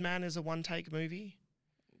 Birdman is a one-take movie.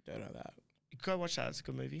 Don't know that. Go watch that. It's a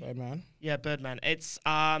good movie. Birdman? Yeah, Birdman. It's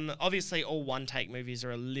obviously all one-take movies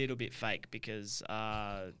are a little bit fake because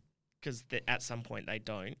at some point they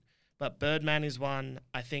don't. But Birdman is one.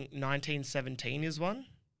 I think 1917 is one.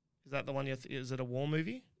 Is that the one? Is it a war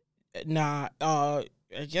movie? Nah. I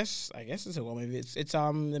guess it's a war movie. It's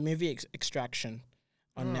the movie Extraction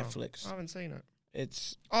on Netflix. I haven't seen it.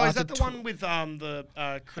 It's is that the one with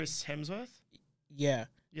the Chris Hemsworth? Yeah.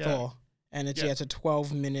 Thor. And it's a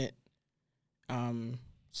 12-minute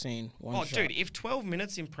scene. One shot. Dude, if 12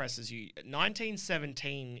 minutes impresses you,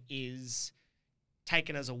 1917 is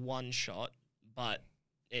taken as a one shot, but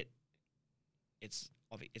it's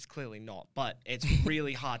clearly not. But it's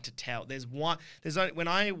really hard to tell. When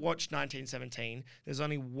I watched 1917, there's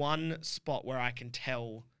only one spot where I can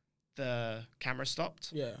tell the camera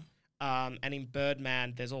stopped. Yeah. And in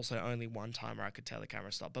Birdman, there's also only one time where I could tell the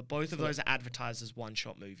camera stopped. But both of those are advertised as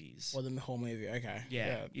one-shot movies. Or the whole movie, okay.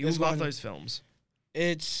 Yeah. You love those films.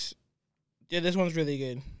 This one's really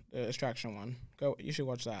good, the Extraction one. You should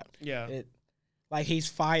watch that. Yeah. He's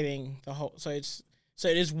fighting the whole... So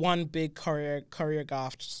it is one big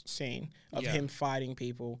choreographed scene of him fighting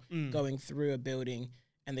people, going through a building,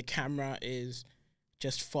 and the camera is...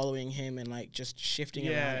 just following him and just shifting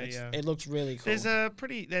around. It looks really cool. There's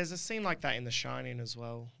a scene like that in The Shining as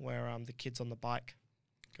well, where the kid's on the bike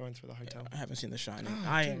going through the hotel. I haven't seen The Shining.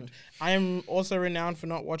 I am also renowned for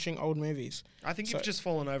not watching old movies. I think you've just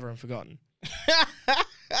fallen over and forgotten.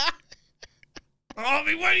 I've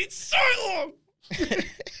been waiting so long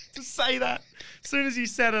to say that. As soon as you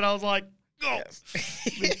said it, I was like, yes.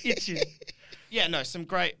 Been itching. Yeah, no, some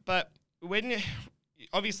great, but when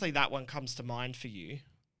obviously that one comes to mind for you.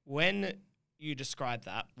 When you describe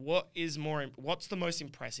that, what's the most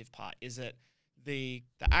impressive part? Is it the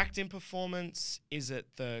acting performance? Is it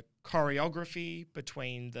the choreography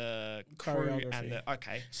between the crew and the...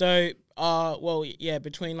 Okay. So,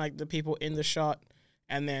 between the people in the shot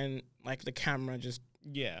and then the camera just...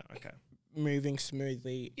 Yeah, okay. moving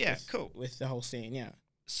smoothly. Yeah, cool. With the whole scene, yeah.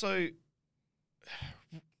 So,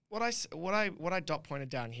 what I dot pointed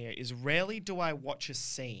down here is rarely do I watch a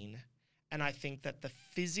scene and I think that the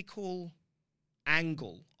physical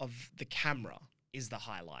angle of the camera is the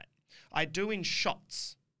highlight. I do in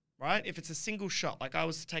shots, right? If it's a single shot, like I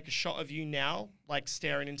was to take a shot of you now, like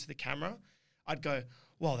staring into the camera, I'd go,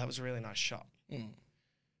 "Whoa, that was a really nice shot."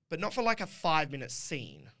 But not for like a 5-minute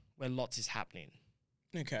scene where lots is happening.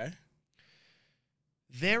 Okay.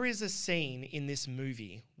 There is a scene in this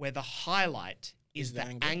movie where the highlight is the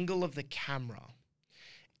angle of the camera.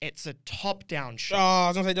 It's a top-down shot. Oh, I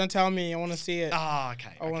was going to say, don't tell me. I want to see it.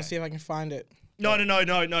 Okay. I want to see if I can find it. No.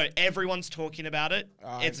 Everyone's talking about it.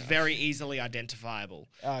 It's very easily identifiable.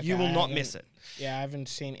 Okay, you will not miss it. Yeah, I haven't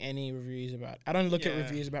seen any reviews about it. I don't look at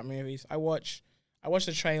reviews about movies. I watch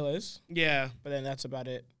the trailers. Yeah. But then that's about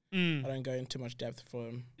it. I don't go into much depth for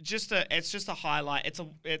them. It's just a highlight.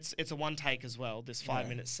 It's a one take as well. This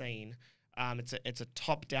 5-minute scene. It's a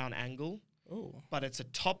top down angle. Ooh. But it's a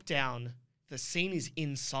top down. The scene is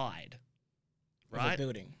inside. Right. Of a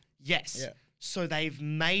building. Yes. Yeah. So they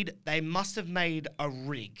must have made a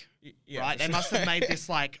rig. Yeah, right. They must have made this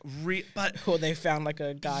like or they found like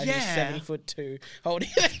a guy who's 7'2" holding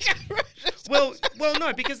the camera. well,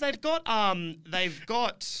 no, because they've got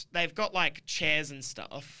like chairs and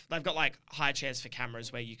stuff. They've got like high chairs for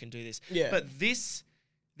cameras where you can do this. Yeah. But this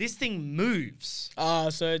thing moves.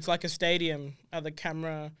 So it's like a stadium at the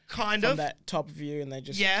camera. Kind from of. that top view, and they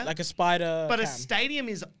just like a spider. But cam. a stadium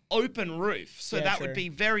is open roof, so that would be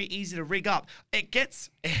very easy to rig up. It gets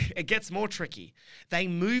more tricky. They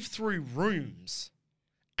move through rooms,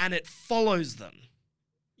 and it follows them.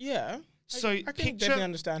 Yeah. So I can definitely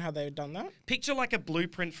understand how they've done that. Picture like a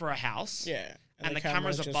blueprint for a house. Yeah. And the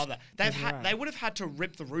camera's above that. They would have had to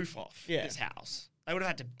rip the roof off this house. They would have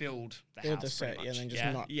had to build the house. The set, and then just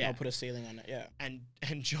not put a ceiling on it. Yeah. And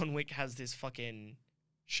John Wick has this fucking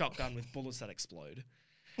shotgun with bullets that explode.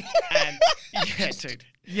 And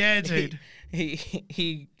yeah, dude.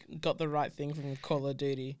 He got the right thing from Call of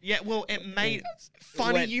Duty. Yeah, well, it made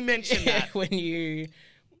funny you mentioned that when you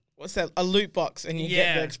a loot box and you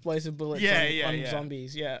get the explosive bullets on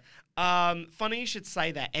zombies. Yeah. Funny you should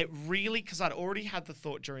say that. It really, because I'd already had the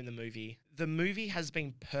thought during the movie. The movie has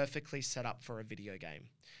been perfectly set up for a video game.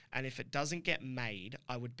 And if it doesn't get made,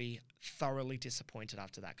 I would be thoroughly disappointed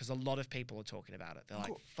after that. Because a lot of people are talking about it. They're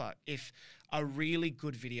like, fuck, if a really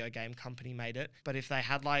good video game company made it, but if they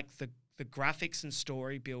had like the graphics and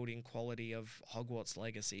story building quality of Hogwarts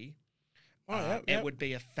Legacy, it would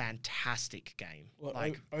be a fantastic game. What,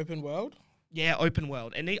 like open world? Yeah, open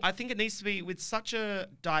world. And I think it needs to be with such a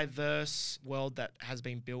diverse world that has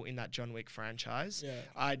been built in that John Wick franchise. Yeah.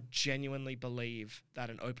 I genuinely believe that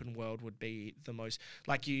an open world would be the most,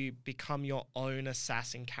 like you become your own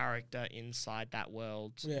assassin character inside that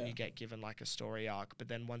world and you get given like a story arc. But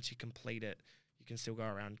then once you complete it, you can still go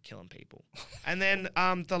around killing people. And then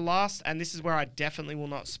the last, and this is where I definitely will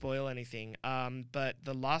not spoil anything, but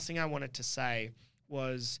the last thing I wanted to say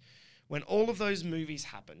was when all of those movies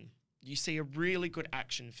happen, you see a really good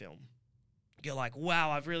action film. You're like, wow,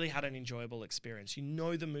 I've really had an enjoyable experience. You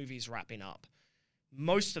know the movie's wrapping up.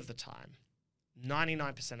 Most of the time,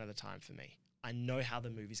 99% of the time for me, I know how the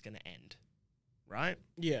movie's going to end. Right?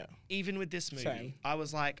 Yeah. Even with this movie, Same. I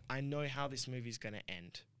was like, I know how this movie's going to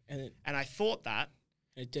end. And I thought that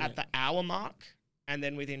at the hour mark, and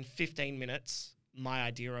then within 15 minutes, my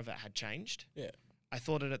idea of it had changed. Yeah. I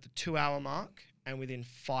thought it at the 2-hour mark, and within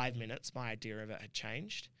 5 minutes, my idea of it had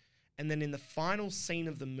changed. And then in the final scene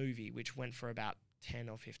of the movie, which went for about 10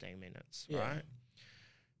 or 15 minutes, right?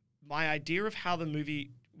 My idea of how the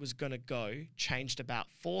movie was going to go changed about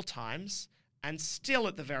 4 times, and still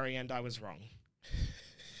at the very end, I was wrong.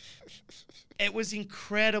 It was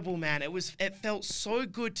incredible, man. It felt so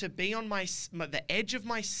good to be on the edge of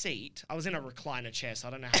my seat. I was in a recliner chair, so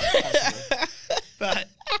I don't know how it's possible. But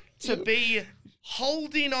to be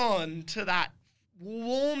holding on to that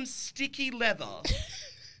warm, sticky leather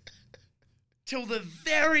till the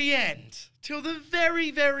very end,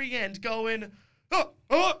 very end, going,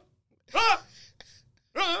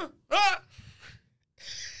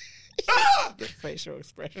 The facial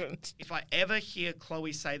expressions. If I ever hear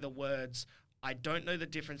Chloe say the words, I don't know the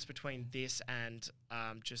difference between this and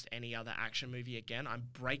just any other action movie again, I'm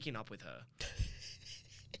breaking up with her.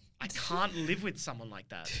 I can't live with someone like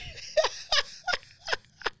that.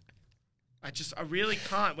 I really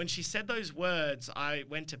can't. When she said those words, I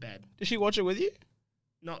went to bed. Did she watch it with you?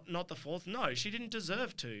 Not the fourth. No, she didn't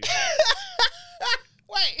deserve to.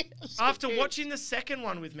 Wait. After watching the second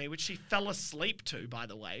one with me, which she fell asleep to, by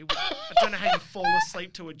the way. I don't know how you fall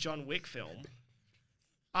asleep to a John Wick film.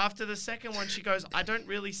 After the second one, she goes, I don't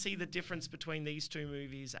really see the difference between these two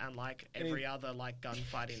movies and like every other like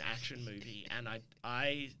gunfighting action movie. And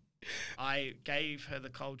I gave her the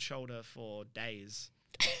cold shoulder for days.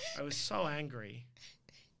 I was so angry.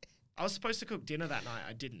 I was supposed to cook dinner that night.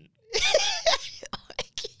 I didn't.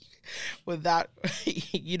 With that,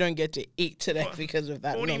 you don't get to eat today because of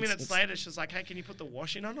that 40 nonsense. minutes later, she's like, hey, can you put the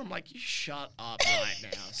washing on? I'm like, you shut up right now.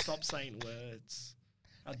 Stop saying words.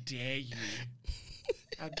 How dare you?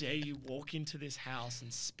 How dare you walk into this house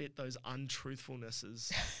and spit those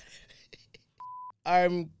untruthfulnesses?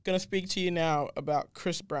 I'm going to speak to you now about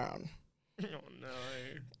Chris Brown. Oh,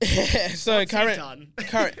 no. So What's he done?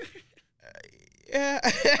 Yeah.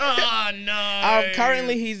 Oh, no.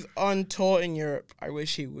 Currently, he's on tour in Europe. I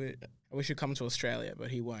wish he'd come to Australia,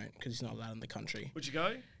 but he won't because he's not allowed in the country. Would you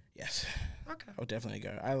go? Yes. Okay. I'll definitely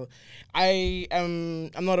go.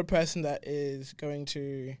 I'm not a person that is going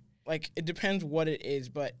to, like, it depends what it is,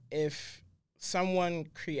 but if someone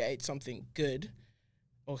creates something good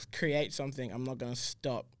or create something, I'm not going to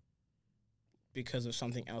stop because of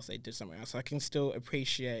something else they did somewhere else. I can still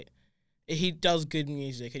appreciate he does good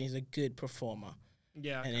music and he's a good performer.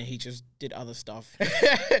 Yeah. And then he just did other stuff.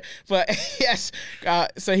 But yes,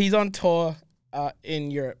 so he's on tour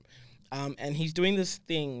in Europe. And he's doing this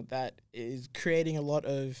thing that is creating a lot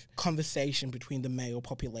of conversation between the male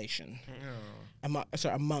population. Oh.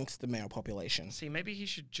 Amongst the male population. See, maybe he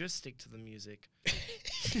should just stick to the music.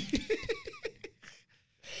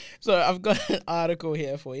 So I've got an article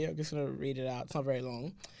here for you. I'm just going to read it out. It's not very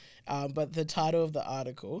long. But the title of the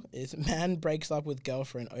article is Man Breaks Up with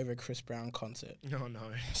Girlfriend Over Chris Brown Concert. Oh, no.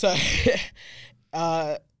 So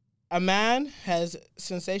a man has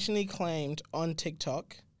sensationally claimed on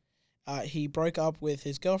TikTok he broke up with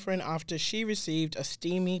his girlfriend after she received a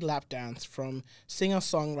steamy lap dance from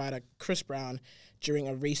singer-songwriter Chris Brown during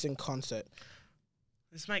a recent concert.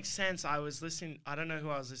 This makes sense. I don't know who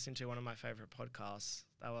I was listening to, one of my favorite podcasts.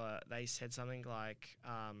 They said something like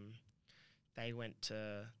they went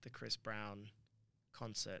to the Chris Brown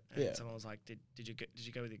concert and someone was like, did you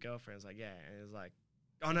go with your girlfriend? I was like, yeah. And he was like,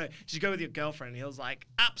 oh no, did you go with your girlfriend? And he was like,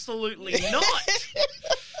 absolutely not.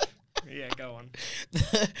 Yeah, go on.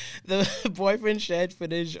 The boyfriend shared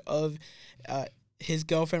footage of his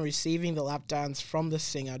girlfriend receiving the lap dance from the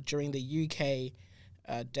singer during the UK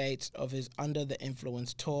dates of his Under the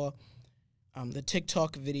Influence tour. The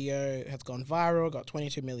TikTok video has gone viral, got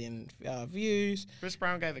 22 million views. Chris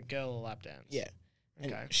Brown gave a girl a lap dance. Yeah.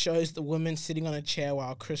 Okay. And shows the woman sitting on a chair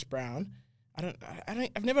while Chris Brown,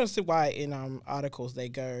 I've never understood why in articles they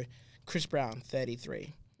go Chris Brown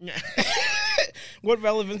 33. Yeah. What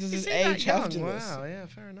relevance does his age have to this? Wow, yeah,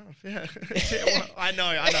 fair enough. Yeah. I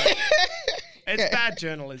know. It's bad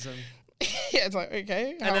journalism. Yeah, it's like,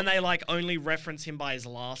 okay. And then they like only reference him by his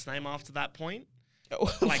last name after that point.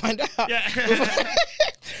 We'll Like, find out. Yeah.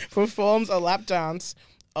 Performs a lap dance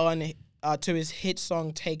on to his hit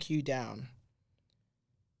song "Take You Down."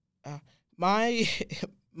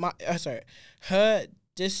 Her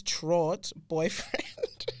distraught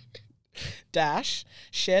boyfriend Dash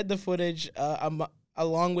shared the footage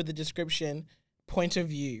along with the description: "Point of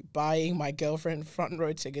view: buying my girlfriend front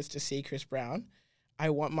row tickets to see Chris Brown. I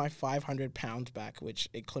want my £500 back," which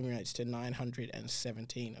equates to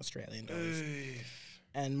 917 Australian dollars.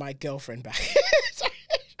 And my girlfriend back.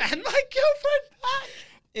 And my girlfriend back.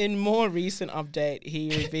 In more recent update, he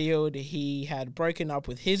revealed he had broken up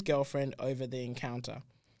with his girlfriend over the encounter.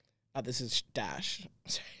 This is Dash.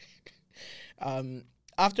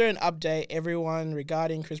 After an update, everyone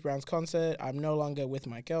regarding Chris Brown's concert, "I'm no longer with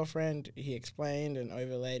my girlfriend," he explained and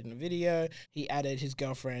overlaid in a video. He added his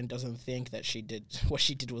girlfriend doesn't think that what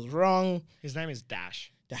she did was wrong. His name is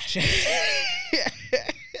Dash. Dash.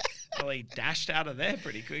 Well, he dashed out of there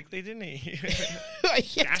pretty quickly, didn't he?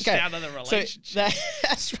 Yeah, Dashed okay. out of the relationship.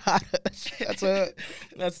 That's right.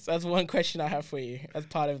 That's one question I have for you as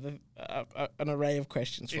part of the an array of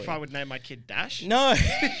questions for you. If I would name my kid Dash? No,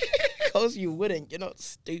 because you wouldn't. You're not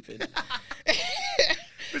stupid.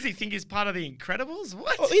 Does he think he's part of the Incredibles?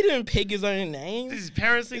 What? Well, he didn't pick his own name. Does his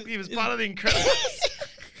parents think he was part of the Incredibles?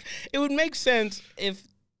 It would make sense if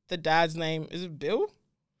the dad's name is it Bill.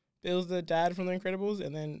 Bill's the dad from the Incredibles,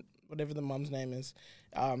 and then whatever the mum's name is.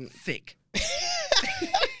 Thick.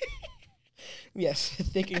 Yes,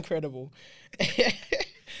 Thick Incredible.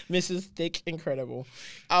 Mrs. Thick Incredible.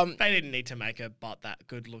 They didn't need to make her butt that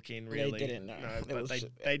good looking, really. They didn't, no. But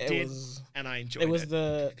they did, and I enjoyed it. It was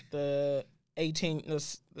the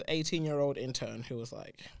 18-year-old intern who was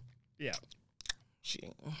like, yeah.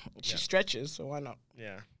 She stretches, so why not?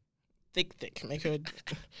 Yeah. Thick.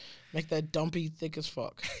 Make that dumpy thick as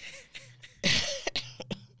fuck.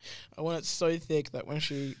 I want it so thick that when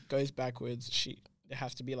she goes backwards, there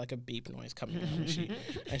has to be like a beep noise coming out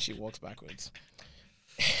and she walks backwards.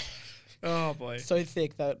 Oh boy. So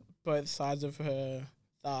thick that both sides of her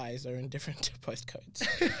thighs are in different postcodes.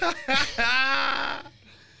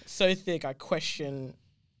 So thick, I question,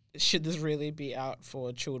 should this really be out for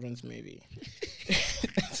a children's movie?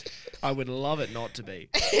 I would love it not to be.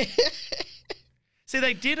 See,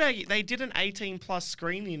 they did an 18+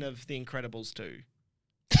 screening of The Incredibles 2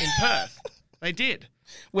 in Perth. They did.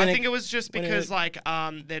 I think it was just because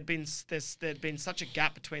there'd been such a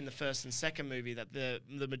gap between the first and second movie that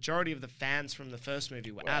the majority of the fans from the first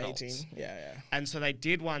movie were adults. 18. Yeah. And so they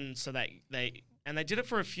did one so that they did it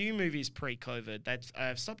for a few movies pre-COVID.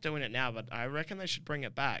 I've stopped doing it now, but I reckon they should bring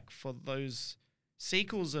it back for those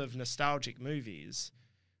sequels of nostalgic movies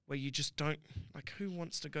where you just don't, like, who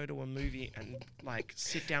wants to go to a movie and, like,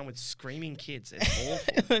 sit down with screaming kids? It's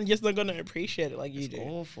awful. You're just not going to appreciate it like you do. It's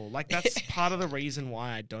awful. Like, that's part of the reason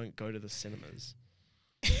why I don't go to the cinemas.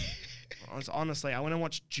 Honestly, I went and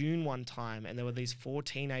watched June one time, and there were these 4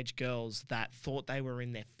 teenage girls that thought they were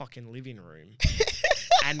in their fucking living room.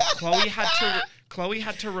 And Chloe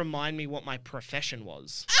had to remind me what my profession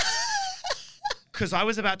was. Because I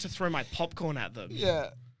was about to throw my popcorn at them. Yeah.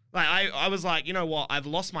 Like, I was like, you know what? I've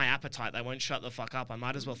lost my appetite. They won't shut the fuck up. I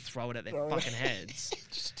might as well throw it at their fucking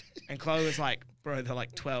heads. And Chloe was like, bro, they're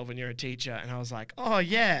like 12 and you're a teacher. And I was like, oh,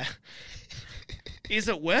 yeah. Is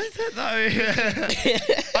it worth it, though?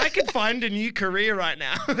 I could find a new career right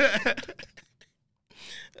now.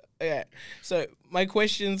 Okay. So my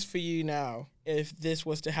questions for you now, if this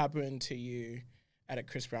was to happen to you at a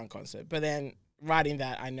Chris Brown concert, but then writing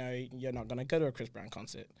that, I know you're not going to go to a Chris Brown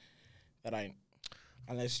concert.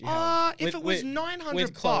 Unless you have. If it was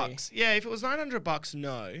 $900, yeah. If it was $900,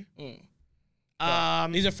 no.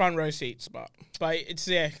 These are front row seats, but it's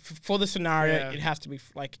for the scenario. It has to be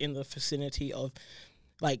like in the vicinity of,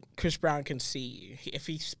 like, Chris Brown can see you. If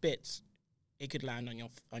he spits, it could land on your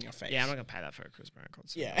face. Yeah, I'm not gonna pay that for a Chris Brown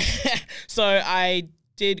concert. Yeah. So I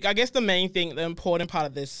guess the main thing, the important part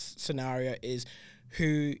of this scenario is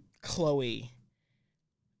who Chloe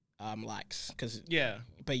likes, because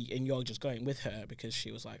and you're just going with her because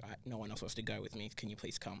she was like, no one else wants to go with me. Can you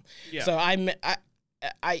please come? Yeah. So I'm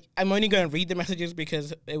only going to read the messages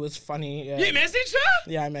because it was funny. You messaged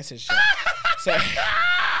her? Yeah, I messaged her. So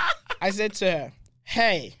I said to her,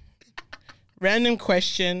 "Hey, random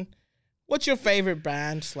question. What's your favorite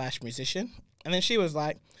band / musician?" And then she was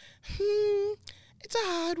like, "It's a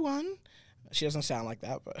hard one." She doesn't sound like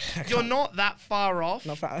that, but you're not that far off.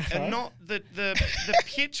 Not far. And not the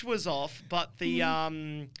pitch was off, but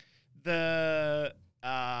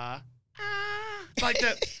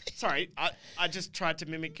sorry, I just tried to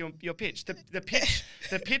mimic your pitch.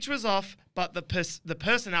 The pitch was off, but the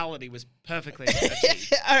personality was perfectly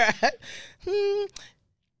achieved. All right.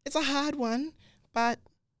 It's a hard one, but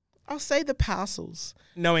I'll say the Parcels.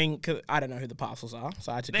 Knowing, cause I don't know who the Parcels are,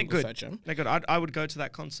 so I had to Google search them. They're good. I would go to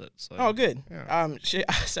that concert. So. Oh, good. Yeah.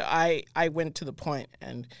 So I went to the point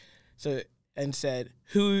and said,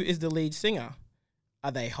 "Who is the lead singer?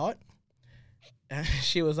 Are they hot?" And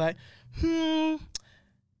she was like,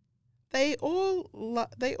 they're all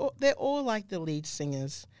like the lead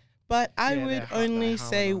singers, but I would only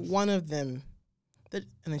say one of them. And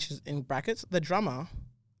then she's in brackets. The drummer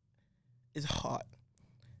is hot.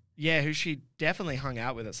 Yeah, who she definitely hung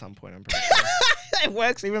out with at some point, I'm pretty sure. It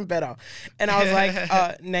works even better. And I was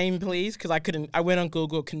like, name please, because I went on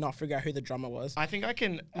Google, could not figure out who the drummer was. I think I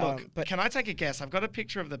can, but can I take a guess? I've got a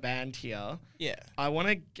picture of the band here. Yeah. I want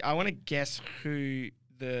to guess who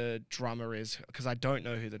the drummer is, because I don't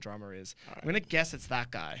know who the drummer is. Right. I'm going to guess it's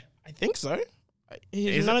that guy. I think so.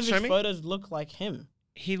 None of his photos look like him.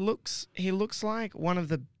 He looks like one of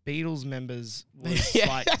the Beatles members was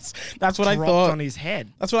that's what I thought on his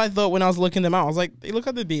head. That's what I thought when I was looking them out. I was like, they look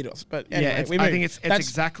like the Beatles. But anyway, I think it's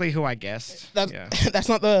exactly who I guessed. That's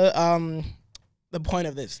not the point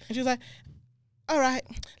of this. And she was like, all right,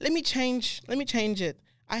 let me change it.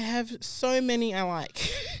 I have so many I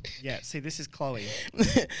like. Yeah, see, this is Chloe.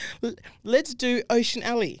 Let's do Ocean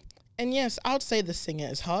Alley. And yes, I would say the singer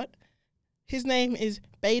is hot. His name is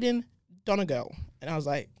Baden Donegal. And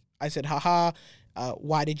I said, haha,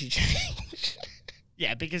 why did you change?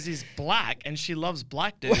 Yeah, because he's black and she loves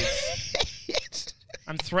black dudes.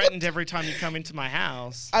 I'm threatened every time you come into my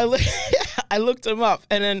house. I looked him up,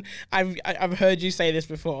 and then I've heard you say this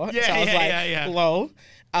before. Yeah, so I was lol.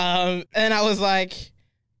 And I was like,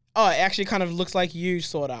 oh, it actually kind of looks like you,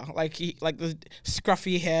 sorta. Like the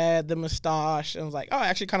scruffy hair, the moustache. And I was like, oh, it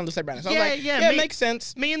actually kind of looks like Brandon. So I was like, yeah, it makes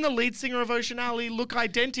sense. Me and the lead singer of Ocean Alley look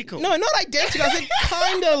identical. No, not identical. I was like,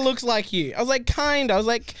 kinda looks like you. I was like, kinda. I was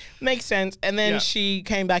like, makes sense. And then she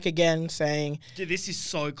came back again saying, Dude, this is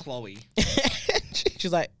so Chloe.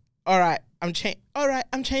 she's like, all right, I'm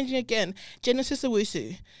changing again. Genesis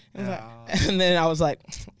Owusu. And then I was like,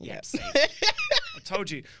 yeah. I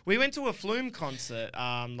told you. We went to a Flume concert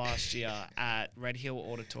last year at Red Hill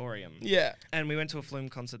Auditorium. Yeah. And we went to a Flume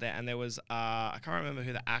concert there, and there was, I can't remember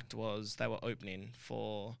who the act was. They were opening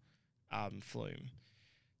for Flume,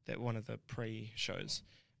 one of the pre-shows.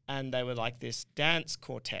 And they were like this dance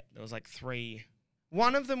quartet. There was like 3.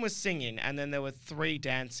 One of them was singing, and then there were 3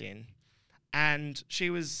 dancing. And she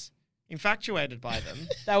was infatuated by them.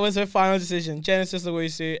 That was her final decision, Genesis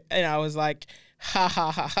Owusu. And I was like, ha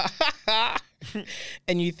ha ha ha ha.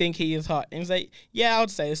 And you think he is hot? And he's like, yeah, I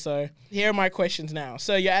would say so. Here are my questions now.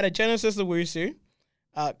 So you're at a Genesis Owusu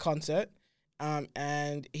concert,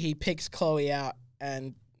 and he picks Chloe out,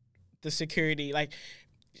 and the security, like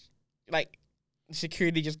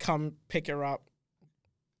security just come pick her up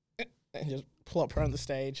and just plop her on the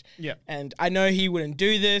stage. Yeah. And I know he wouldn't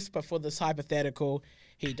do this, but for this hypothetical,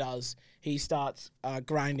 he does. He starts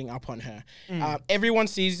grinding up on her. Everyone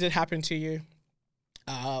sees it happen to you.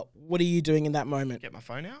 What are you doing in that moment? Get my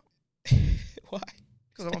phone out. Why?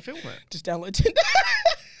 Because I want to film it. Just download Tinder.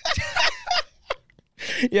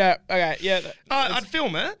 Yeah. Okay. Yeah. I'd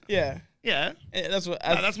film it. Yeah. Yeah. That's what.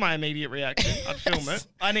 That's my immediate reaction. I'd film it.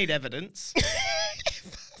 I need evidence.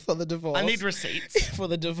 For the divorce. I need receipts. For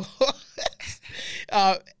the divorce.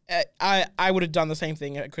 I would have done the same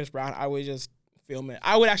thing at Chris Brown. I would just film it.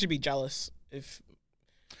 I would actually be jealous if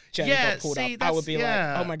Jenna got pulled up. I would be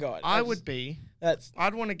like, oh my God. I would be.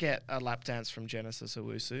 I'd want to get a lap dance from Genesis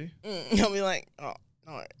Owusu. I'll be like, oh,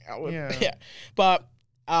 no. I would. Yeah. But,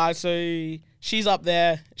 so she's up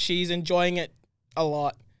there. She's enjoying it a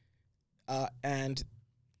lot. And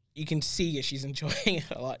you can see it. She's enjoying it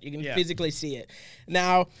a lot. You can physically see it.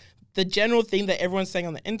 Now, the general thing that everyone's saying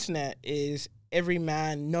on the internet is every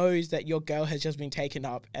man knows that your girl has just been taken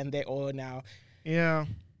up and they're all now. Yeah.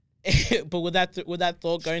 But would that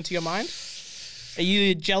thought go into your mind? Are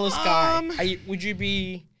you a jealous guy? Would you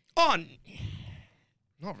be... Oh,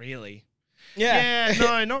 not really. Yeah. Yeah,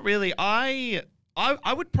 no, not really. I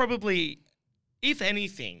would probably, if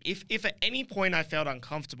anything, if at any point I felt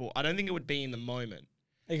uncomfortable, I don't think it would be in the moment.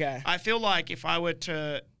 Okay. I feel like if I were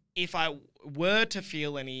to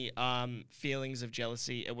feel any feelings of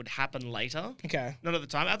jealousy, it would happen later. Okay. Not at the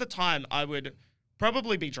time. At the time, I would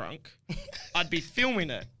probably be drunk. I'd be filming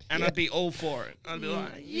it, and I'd be all for it. I'd be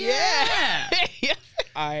like, yeah.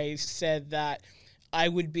 I said that I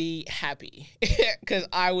would be happy because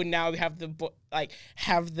I would now have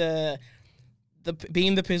be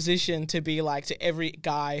in the position to be like to every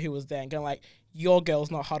guy who was there and going like, your girl's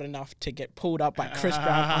not hot enough to get pulled up by Chris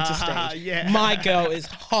Brown onto stage. Yeah. My girl is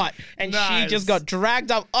hot. And she just got dragged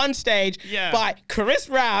up on stage by Chris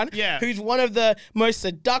Brown, who's one of the most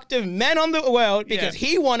seductive men on the world because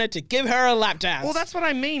he wanted to give her a lap dance. Well, that's what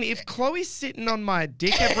I mean. If Chloe's sitting on my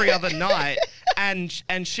dick every other night and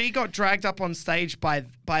she got dragged up on stage by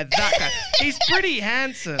that guy, he's pretty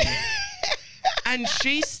handsome, and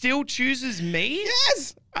she still chooses me?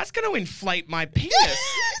 Yes! That's going to inflate my penis.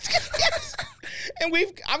 Yes. And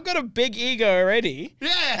I've got a big ego already.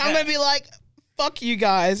 Yeah. I'm gonna be like, fuck you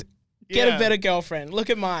guys. Get a better girlfriend. Look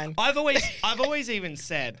at mine. I've always even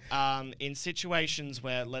said, in situations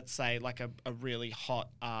where, let's say, like a really hot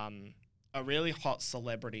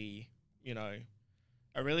celebrity, a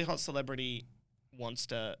really hot celebrity wants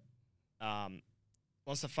to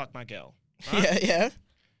fuck my girl. Right? Yeah.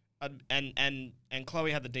 And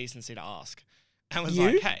Chloe had the decency to ask, and was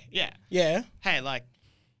You? like, hey, Yeah. hey, like,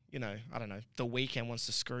 I don't know, The Weeknd wants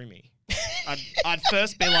to screw me. I'd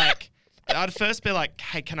first be like,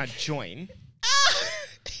 hey, can I join?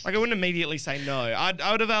 Like, I wouldn't immediately say no.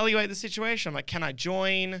 I would evaluate the situation. I'm like, can I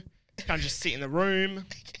join? Can I just sit in the room?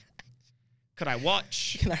 Could I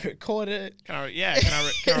watch? Can I record it? Can I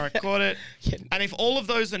record it? And if all of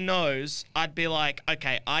those are no's, I'd be like,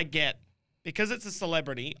 okay, because it's a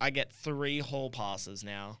celebrity, I get 3 hall passes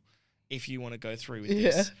now. If you want to go through with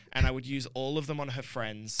this. And I would use all of them on her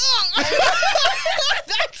friends.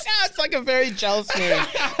 That sounds like a very jealous move.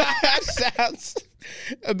 That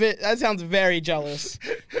sounds very jealous.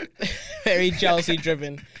 Very jealousy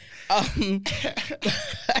driven.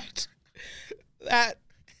 That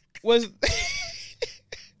was...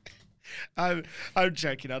 I'm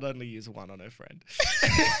joking. I'd only use 1 on her friend.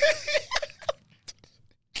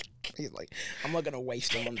 He's like, I'm not gonna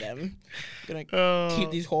waste them on them. I'm gonna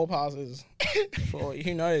keep these hall passes for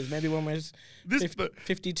who knows. Maybe when we're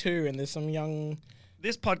 52 and there's some young.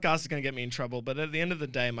 This podcast is gonna get me in trouble, but at the end of the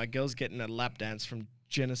day, my girl's getting a lap dance from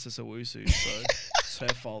Genesis Owusu, so it's her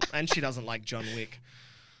fault, and she doesn't like John Wick.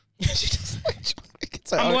 She doesn't like John Wick.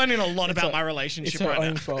 I'm learning a lot about my relationship right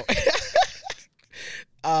now. It's her own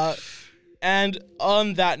fault. And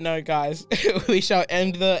on that note, guys, we shall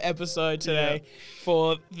end the episode today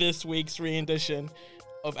for this week's rendition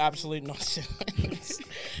of Absolute Nonsense.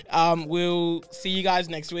 We'll see you guys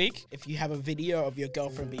next week. If you have a video of your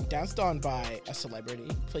girlfriend being danced on by a celebrity,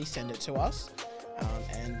 please send it to us.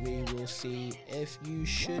 And we will see if you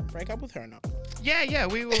should break up with her or not. Yeah,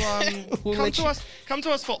 we will come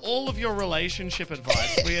to us for all of your relationship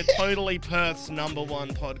advice. We are totally Perth's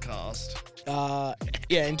 #1 podcast.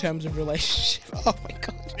 In terms of relationship. Oh my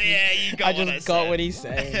god. Yeah, you got I just got what he's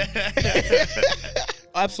saying.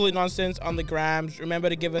 Absolute Nonsense on the grams. Remember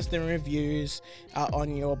to give us the reviews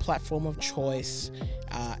on your platform of choice.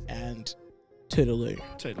 And toodaloo.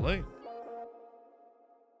 Toodaloo.